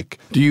music.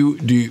 Do you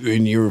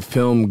in your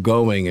film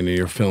going and in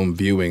your film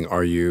viewing,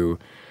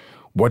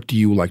 what do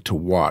you like to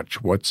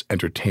watch? What's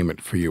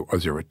entertainment for you?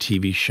 Is there a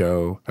TV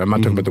show? I'm not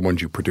talking about the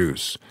ones you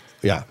produce.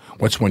 Yeah.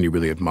 What's one you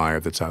really admire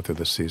that's out there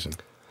this season?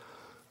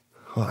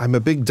 Well, I'm a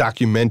big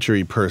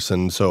documentary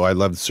person, so I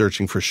loved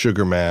Searching for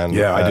Sugar Man.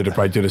 Yeah, I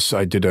did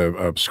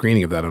a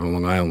screening of that on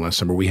Long Island last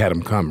summer. We had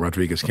him come.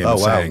 Rodriguez came and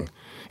sang.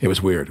 It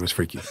was weird. It was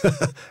freaky.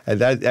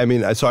 And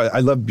I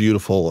love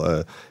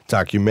beautiful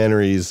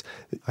documentaries.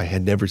 I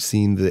had never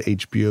seen the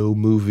HBO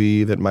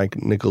movie that Mike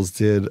Nichols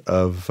did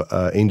of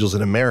Angels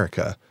in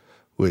America,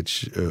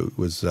 which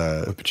was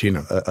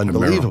Pacino.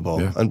 Unbelievable.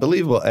 Yeah.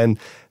 Unbelievable. And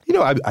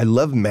I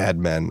love Mad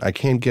Men. I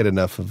can't get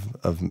enough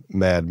of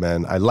Mad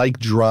Men. I like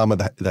drama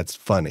that's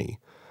funny.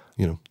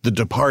 The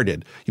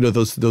Departed.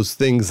 Those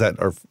things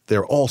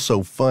they're all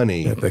so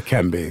funny. Yeah, they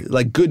can be.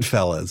 Like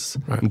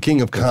Goodfellas and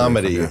King of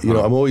Comedy.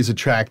 I'm always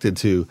attracted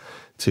to.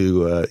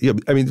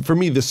 For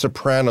me, The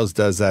Sopranos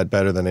does that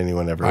better than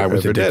anyone ever did it. I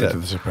was addicted to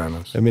The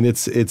Sopranos.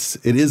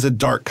 It is a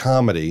dark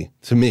comedy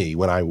to me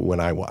when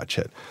I watch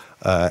it.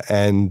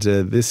 And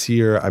this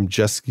year, I'm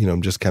just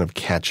kind of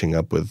catching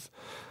up with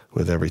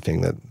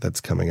everything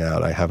that's coming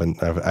out. I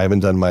haven't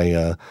done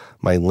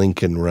my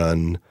Lincoln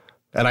run,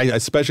 and I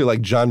especially like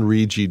John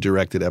Ricci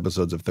directed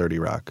episodes of 30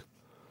 Rock.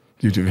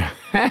 You do.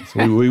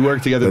 So we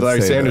work together the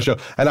Larry Sanders Show,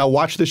 and I'll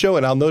watch the show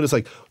and I'll notice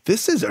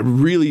this is a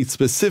really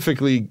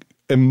specifically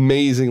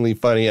amazingly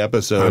funny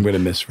episode. I'm going to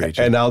miss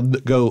Ricci, and I'll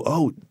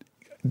go,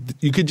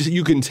 you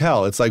can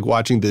tell it's like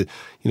watching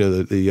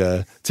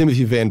the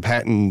Timothy Van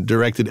Patten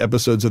directed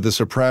episodes of The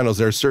Sopranos.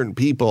 There are certain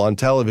people on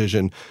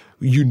television,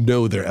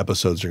 their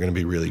episodes are going to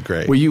be really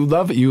great. Well, you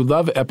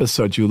love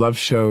episodes, you love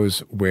shows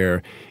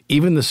where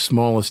even the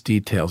smallest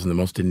details and the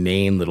most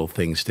inane little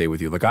things stay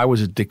with you. Like I was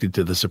addicted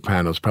to The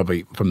Sopranos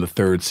probably from the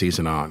 3rd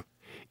season on.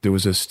 There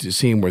was a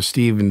scene where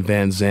Steven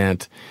Van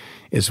Zandt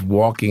is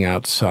walking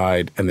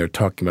outside and they're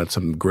talking about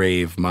some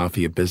grave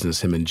mafia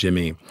business, him and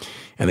Jimmy,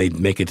 and they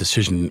make a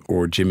decision,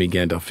 or Jimmy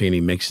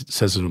Gandolfini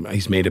says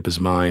he's made up his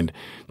mind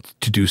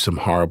to do some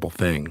horrible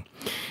thing.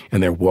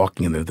 And they're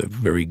walking and they're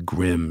very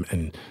grim,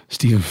 and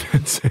Steven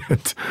Van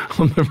Zandt,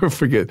 I'll never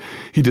forget,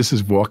 he just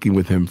is walking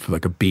with him for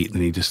like a beat,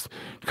 and he just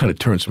kind of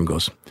turns to him and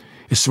goes,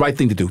 "It's the right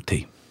thing to do,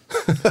 T."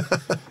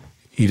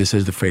 He just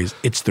says the phrase,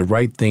 "It's the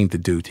right thing to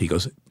do, T." He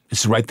goes,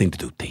 "It's the right thing to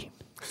do, T."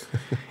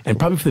 And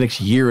probably for the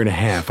next year and a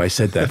half, I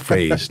said that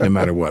phrase, no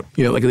matter what.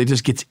 Like it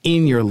just gets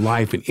in your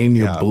life and in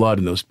your blood,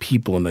 and those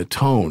people and the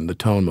tone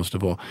most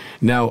of all.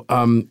 Now,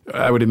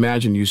 I would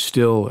imagine you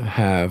still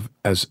have,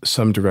 as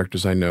some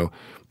directors I know,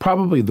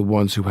 probably the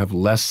ones who have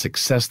less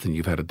success than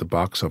you've had at the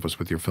box office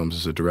with your films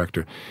as a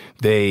director,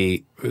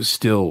 they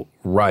still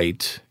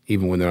write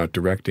even when they're not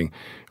directing.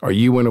 Are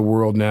you in a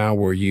world now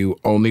where you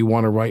only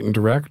want to write and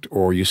direct,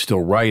 or are you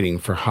still writing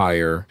for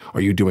hire? Are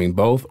you doing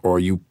both, or are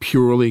you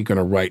purely going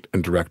to write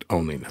and direct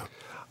only now?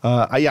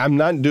 I'm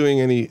not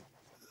doing any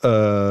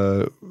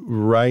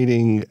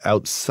writing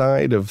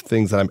outside of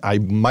things that I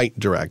might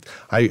direct.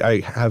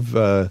 I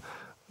have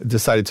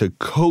decided to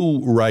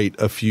co-write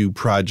a few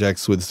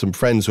projects with some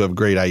friends who have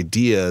great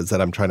ideas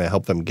that I'm trying to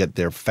help them get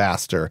there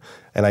faster.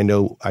 And I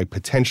know I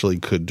potentially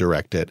could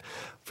direct it.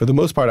 For the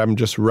most part, I'm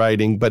just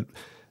writing. But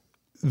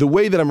the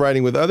way that I'm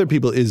writing with other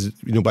people is,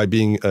 by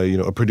being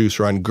a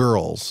producer on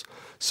Girls.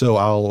 So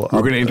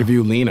We're going to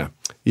interview Lena.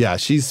 Yeah,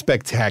 she's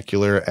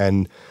spectacular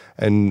and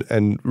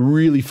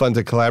really fun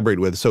to collaborate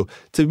with. So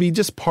to be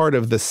just part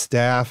of the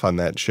staff on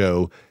that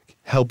show,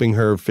 helping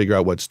her figure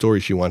out what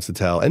story she wants to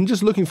tell, and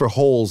just looking for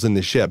holes in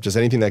the ship, just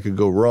anything that could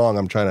go wrong,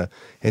 I'm trying to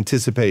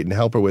anticipate and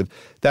help her with.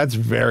 That's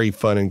very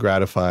fun and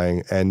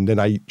gratifying. And then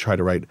I try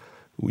to write,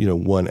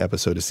 one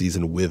episode a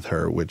season with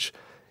her, which,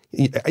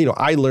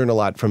 I learn a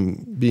lot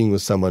from being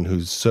with someone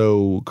who's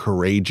so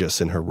courageous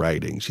in her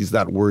writing. She's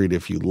not worried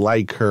if you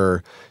like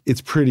her.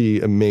 It's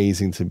pretty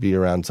amazing to be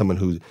around someone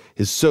who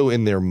is so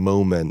in their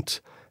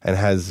moment and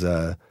has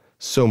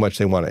so much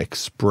they want to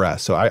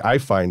express. So I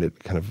find it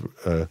kind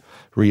of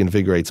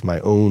reinvigorates my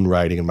own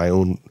writing and my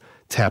own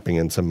tapping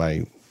into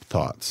my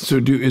thoughts. So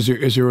is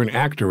there an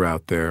actor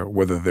out there,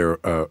 whether they're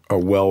a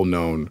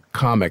well-known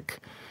comic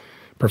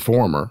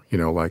performer,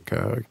 like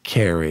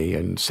Carey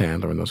and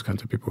Sandler and those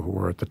kinds of people who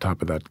were at the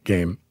top of that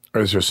game, or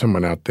is there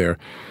someone out there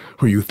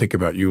who you think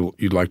about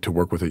you'd like to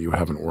work with that you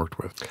haven't worked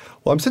with?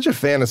 Well, I'm such a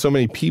fan of so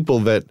many people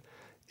that,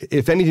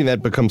 if anything,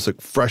 that becomes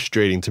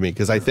frustrating to me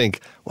because I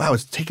think, wow,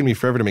 it's taken me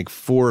forever to make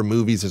 4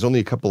 movies. There's only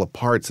a couple of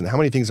parts, and how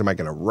many things am I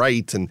going to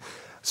write? And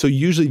so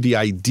usually the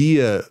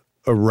idea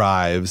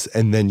arrives,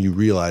 and then you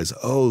realize,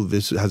 oh,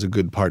 this has a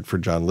good part for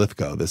John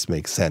Lithgow. This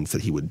makes sense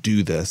that he would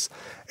do this.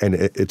 And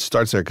it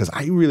starts there because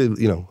I really,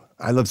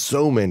 I love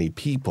so many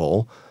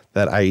people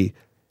that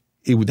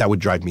that would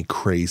drive me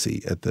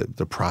crazy at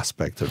the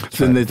prospect of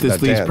so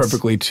this leads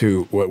perfectly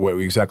to what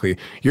exactly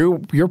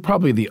you're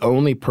probably the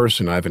only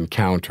person I've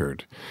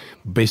encountered,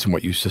 based on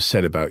what you just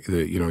said about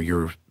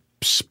your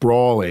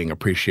sprawling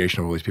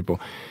appreciation of all these people,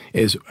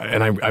 is,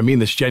 and I mean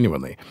this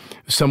genuinely,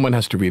 someone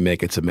has to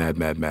remake It's a Mad,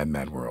 Mad, Mad,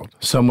 Mad World.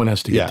 Someone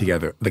has to get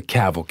together the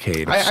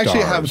cavalcade of I stars.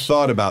 actually have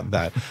thought about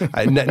that.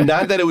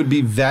 Not that it would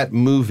be that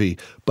movie,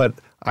 but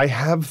I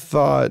have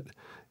thought,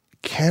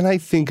 can I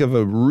think of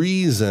a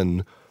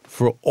reason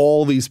for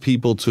all these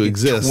people to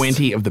exist?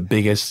 20 of the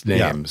biggest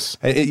names.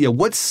 Yeah.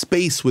 What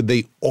space would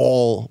they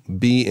all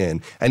be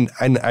in? And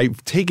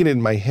I've taken it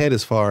in my head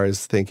as far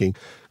as thinking,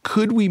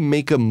 could we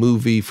make a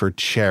movie for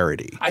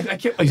charity? I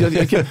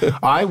can't.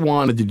 I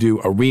wanted to do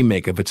a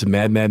remake of It's a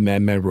Mad, Mad,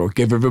 Mad, Mad World.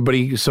 Give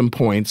everybody some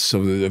points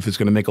so that if it's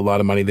going to make a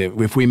lot of money,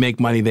 if we make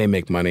money, they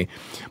make money.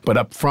 But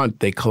up front,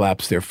 they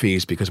collapse their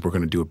fees because we're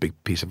going to do a big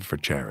piece of it for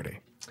charity.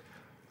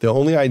 The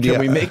only idea...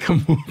 Can we make a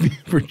movie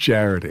for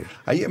charity?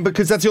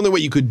 Because that's the only way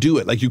you could do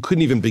it. Like, you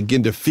couldn't even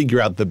begin to figure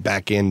out the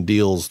back-end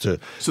deals to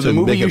So the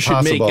movie you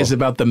should make is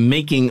about the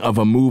making of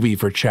a movie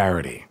for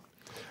charity.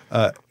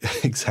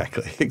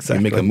 Exactly. You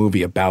make a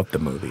movie about the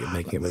movie and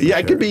making a movie. Yeah,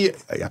 it could be.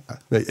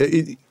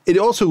 It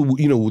also,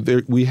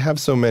 we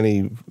have so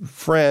many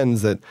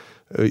friends that,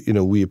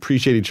 we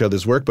appreciate each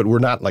other's work, but we're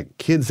not like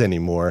kids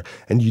anymore.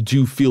 And you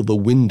do feel the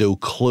window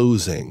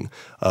closing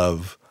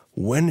of,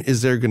 when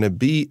is there going to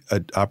be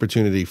an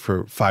opportunity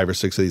for 5 or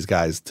 6 of these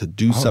guys to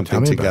do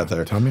something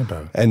together? Tell me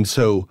about it. And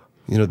so,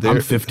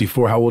 I'm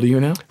 54. How old are you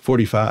now?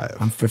 45.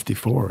 I'm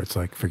 54. It's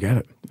like, forget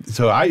it.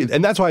 So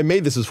and that's why I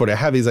made this as 40. I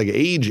have these like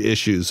age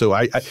issues. So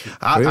I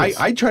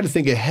try to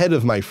think ahead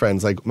of my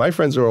friends. Like, my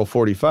friends are all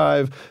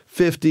 45,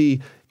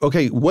 50.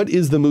 Okay, what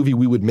is the movie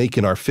we would make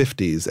in our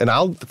 50s? And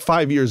I'll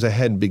 5 years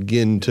ahead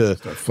begin to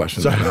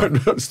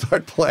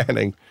start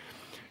planning.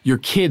 Your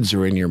kids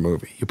are in your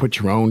movie. You put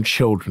your own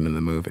children in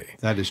the movie.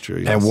 That is true.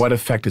 Yes. And what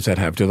effect does that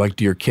have? Do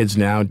your kids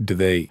now? Do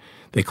they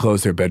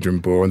close their bedroom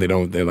door and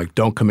they're like,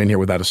 don't come in here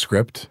without a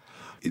script?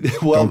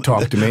 Well, don't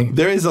talk to me.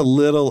 There is a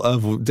little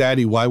of,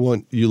 Daddy, why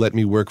won't you let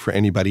me work for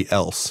anybody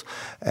else?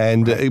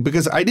 And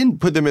because I didn't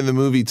put them in the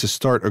movie to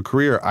start a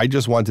career, I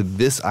just wanted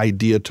this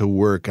idea to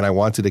work, and I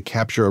wanted to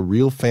capture a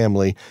real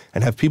family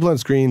and have people on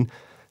screen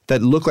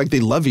that look like they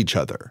love each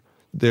other.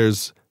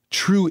 There's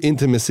true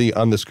intimacy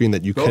on the screen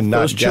that you cannot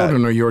those get.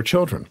 Children are your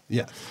children.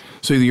 Yes.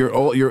 So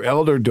your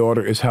elder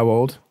daughter is how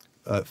old?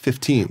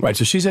 15. Right.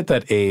 So she's at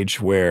that age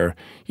where,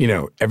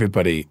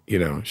 everybody,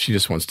 she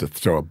just wants to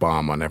throw a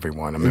bomb on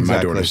everyone. I mean,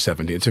 Exactly. My daughter's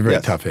 17. It's a very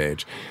tough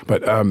age.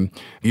 But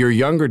your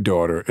younger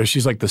daughter,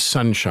 she's like the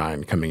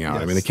sunshine coming out.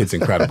 Yes. I mean, the kid's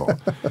incredible.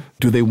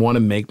 Do they want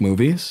to make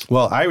movies?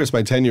 Well, Iris,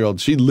 my 10-year-old,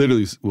 she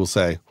literally will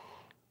say,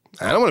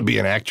 I don't want to be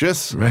an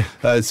actress. Right.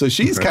 So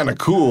she's kind of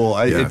cool.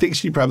 I think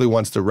she probably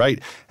wants to write.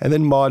 And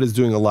then Maude is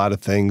doing a lot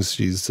of things.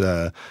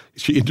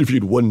 She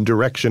interviewed One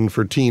Direction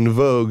for Teen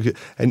Vogue,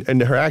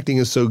 and her acting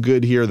is so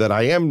good here that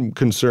I am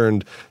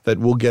concerned that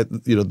we'll get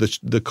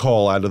the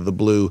call out of the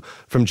blue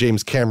from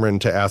James Cameron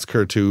to ask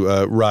her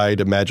to ride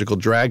a magical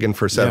dragon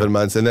for 7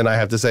 months, and then I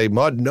have to say,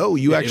 Maude, no,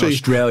 you actually in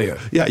Australia.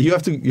 Yeah, you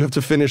have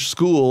to finish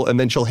school, and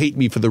then she'll hate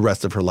me for the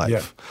rest of her life.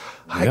 Yeah.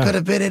 I could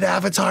have been in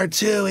Avatar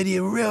too, and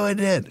you ruined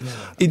it.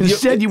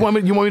 Instead, you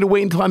want me to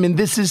wait until I'm in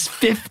This Is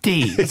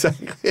 50.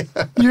 Exactly.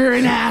 You're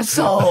an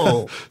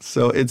asshole.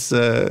 So it's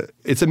a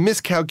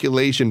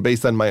miscalculation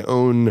based on my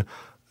own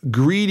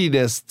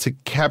greediness to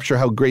capture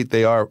how great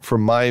they are for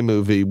my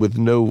movie with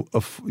no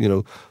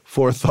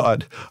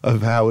forethought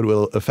of how it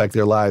will affect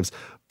their lives.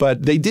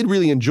 But they did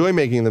really enjoy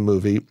making the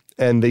movie,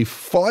 and they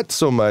fought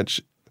so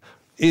much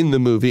in the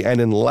movie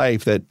and in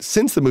life that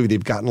since the movie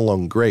they've gotten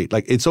along great.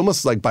 Like, it's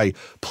almost like by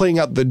playing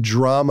out the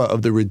drama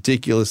of the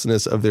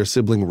ridiculousness of their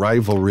sibling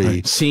rivalry,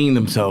 right. Seeing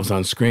themselves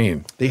on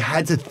screen, they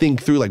had to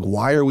think through, like,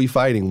 why are we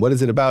fighting? What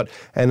is it about?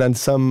 And on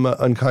some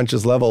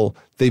unconscious level,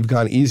 they've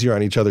gone easier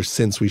on each other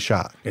since we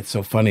shot. It's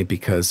so funny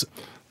because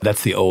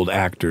that's the old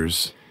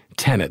actor's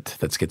tenet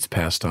that gets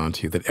passed on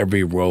to you, that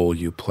every role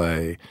you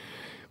play,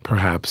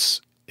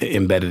 perhaps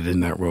embedded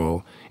in that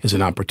role, is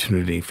an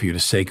opportunity for you to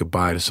say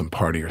goodbye to some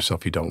part of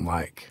yourself you don't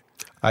like.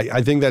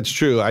 I think that's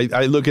true.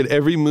 I look at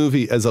every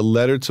movie as a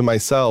letter to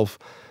myself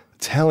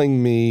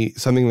telling me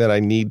something that I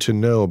need to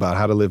know about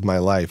how to live my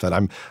life. That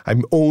I'm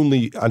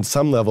only on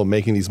some level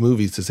making these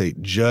movies to say,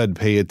 Judd,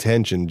 pay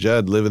attention.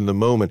 Judd, live in the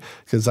moment,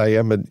 because I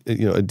am a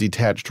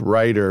detached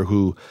writer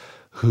who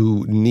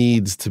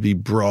needs to be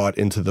brought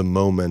into the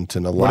moment.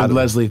 And what did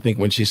Leslie think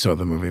when she saw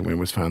the movie when it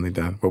was finally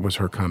done? What was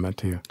her comment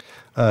to you?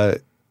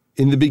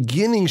 In the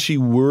beginning, she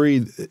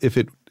worried if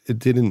it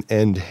didn't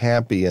end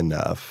happy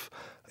enough,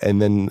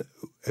 and then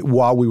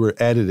while we were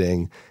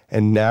editing.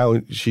 And now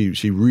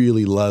she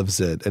really loves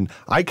it. And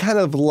I kind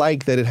of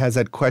like that it has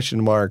that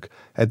question mark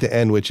at the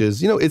end, which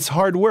is, it's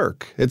hard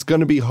work. It's going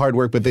to be hard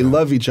work, but they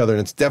love each other,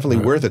 and it's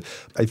definitely worth it.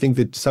 I think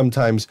that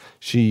sometimes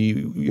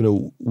she,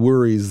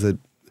 worries that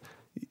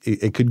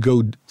it could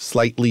go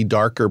slightly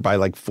darker by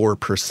like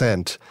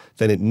 4%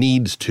 than it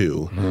needs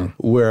to,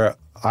 where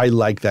I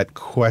like that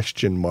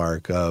question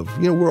mark of,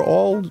 we're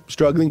all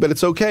struggling, but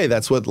it's okay.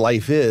 That's what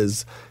life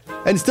is.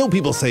 And still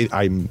people say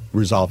I'm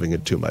resolving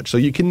it too much. So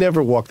you can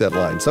never walk that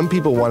line. Some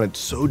people want it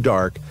so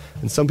dark,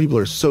 and some people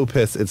are so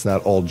pissed it's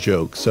not all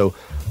joke. So,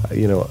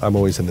 I'm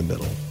always in the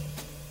middle.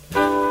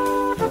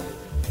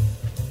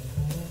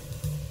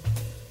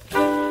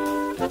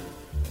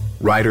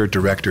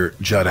 Writer-director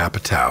Judd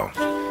Apatow.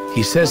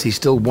 He says he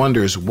still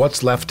wonders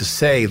what's left to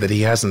say that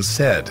he hasn't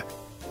said.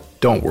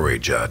 Don't worry,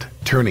 Judd.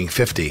 Turning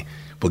 50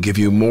 will give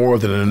you more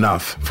than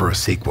enough for a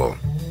sequel.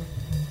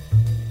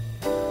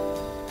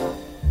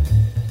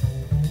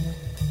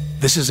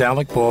 This is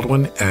Alec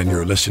Baldwin, and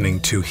you're listening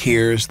to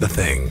Here's the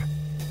Thing.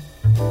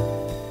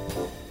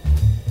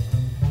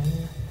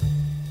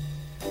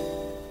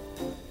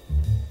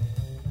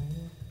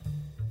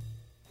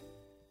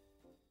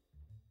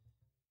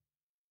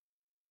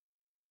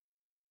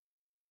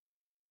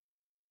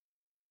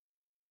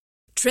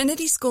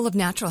 Trinity School of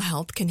Natural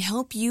Health can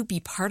help you be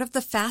part of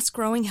the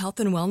fast-growing health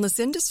and wellness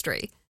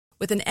industry.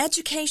 With an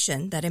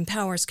education that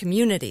empowers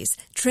communities,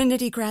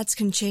 Trinity grads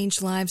can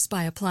change lives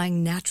by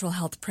applying natural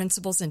health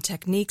principles and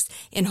techniques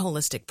in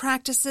holistic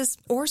practices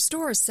or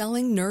stores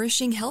selling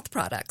nourishing health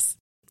products.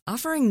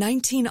 Offering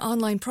 19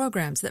 online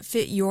programs that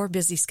fit your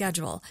busy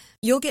schedule,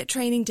 you'll get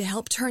training to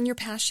help turn your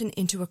passion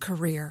into a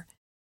career.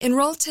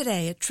 Enroll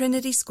today at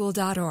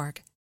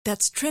trinityschool.org.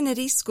 That's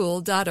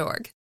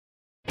trinityschool.org.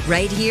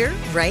 Right here,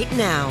 right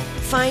now.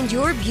 Find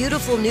your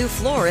beautiful new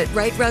floor at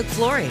Right Rug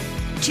Flooring.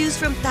 Choose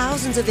from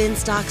thousands of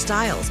in-stock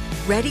styles,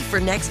 ready for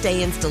next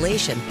day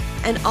installation,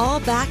 and all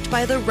backed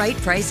by the right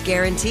price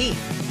guarantee.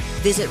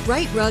 Visit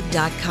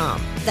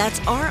rightrug.com.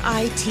 That's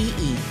RITERUG.com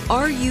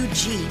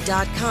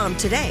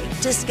today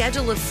to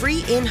schedule a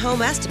free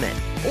in-home estimate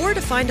or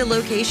to find a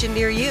location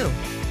near you.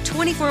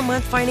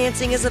 24-month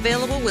financing is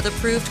available with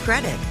approved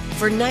credit.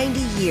 For 90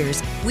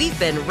 years, we've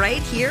been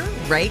right here,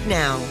 right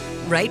now.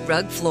 Right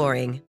Rug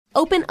Flooring.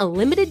 Open a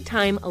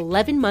limited-time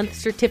 11-month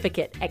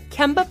certificate at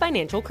Kemba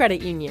Financial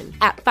Credit Union.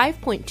 At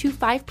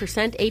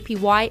 5.25%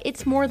 APY,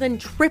 it's more than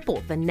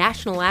triple the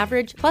national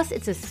average, plus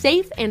it's a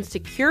safe and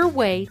secure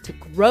way to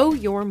grow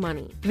your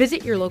money.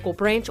 Visit your local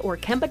branch or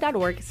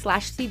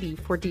kemba.org/CD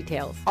for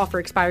details. Offer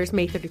expires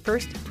May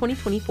 31st,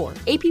 2024.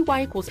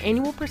 APY equals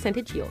annual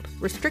percentage yield.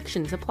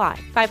 Restrictions apply.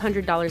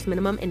 $500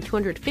 minimum and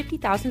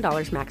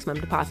 $250,000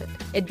 maximum deposit.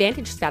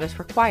 Advantage status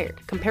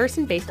required.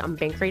 Comparison based on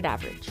bank rate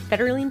average.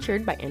 Federally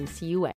insured by NCUA.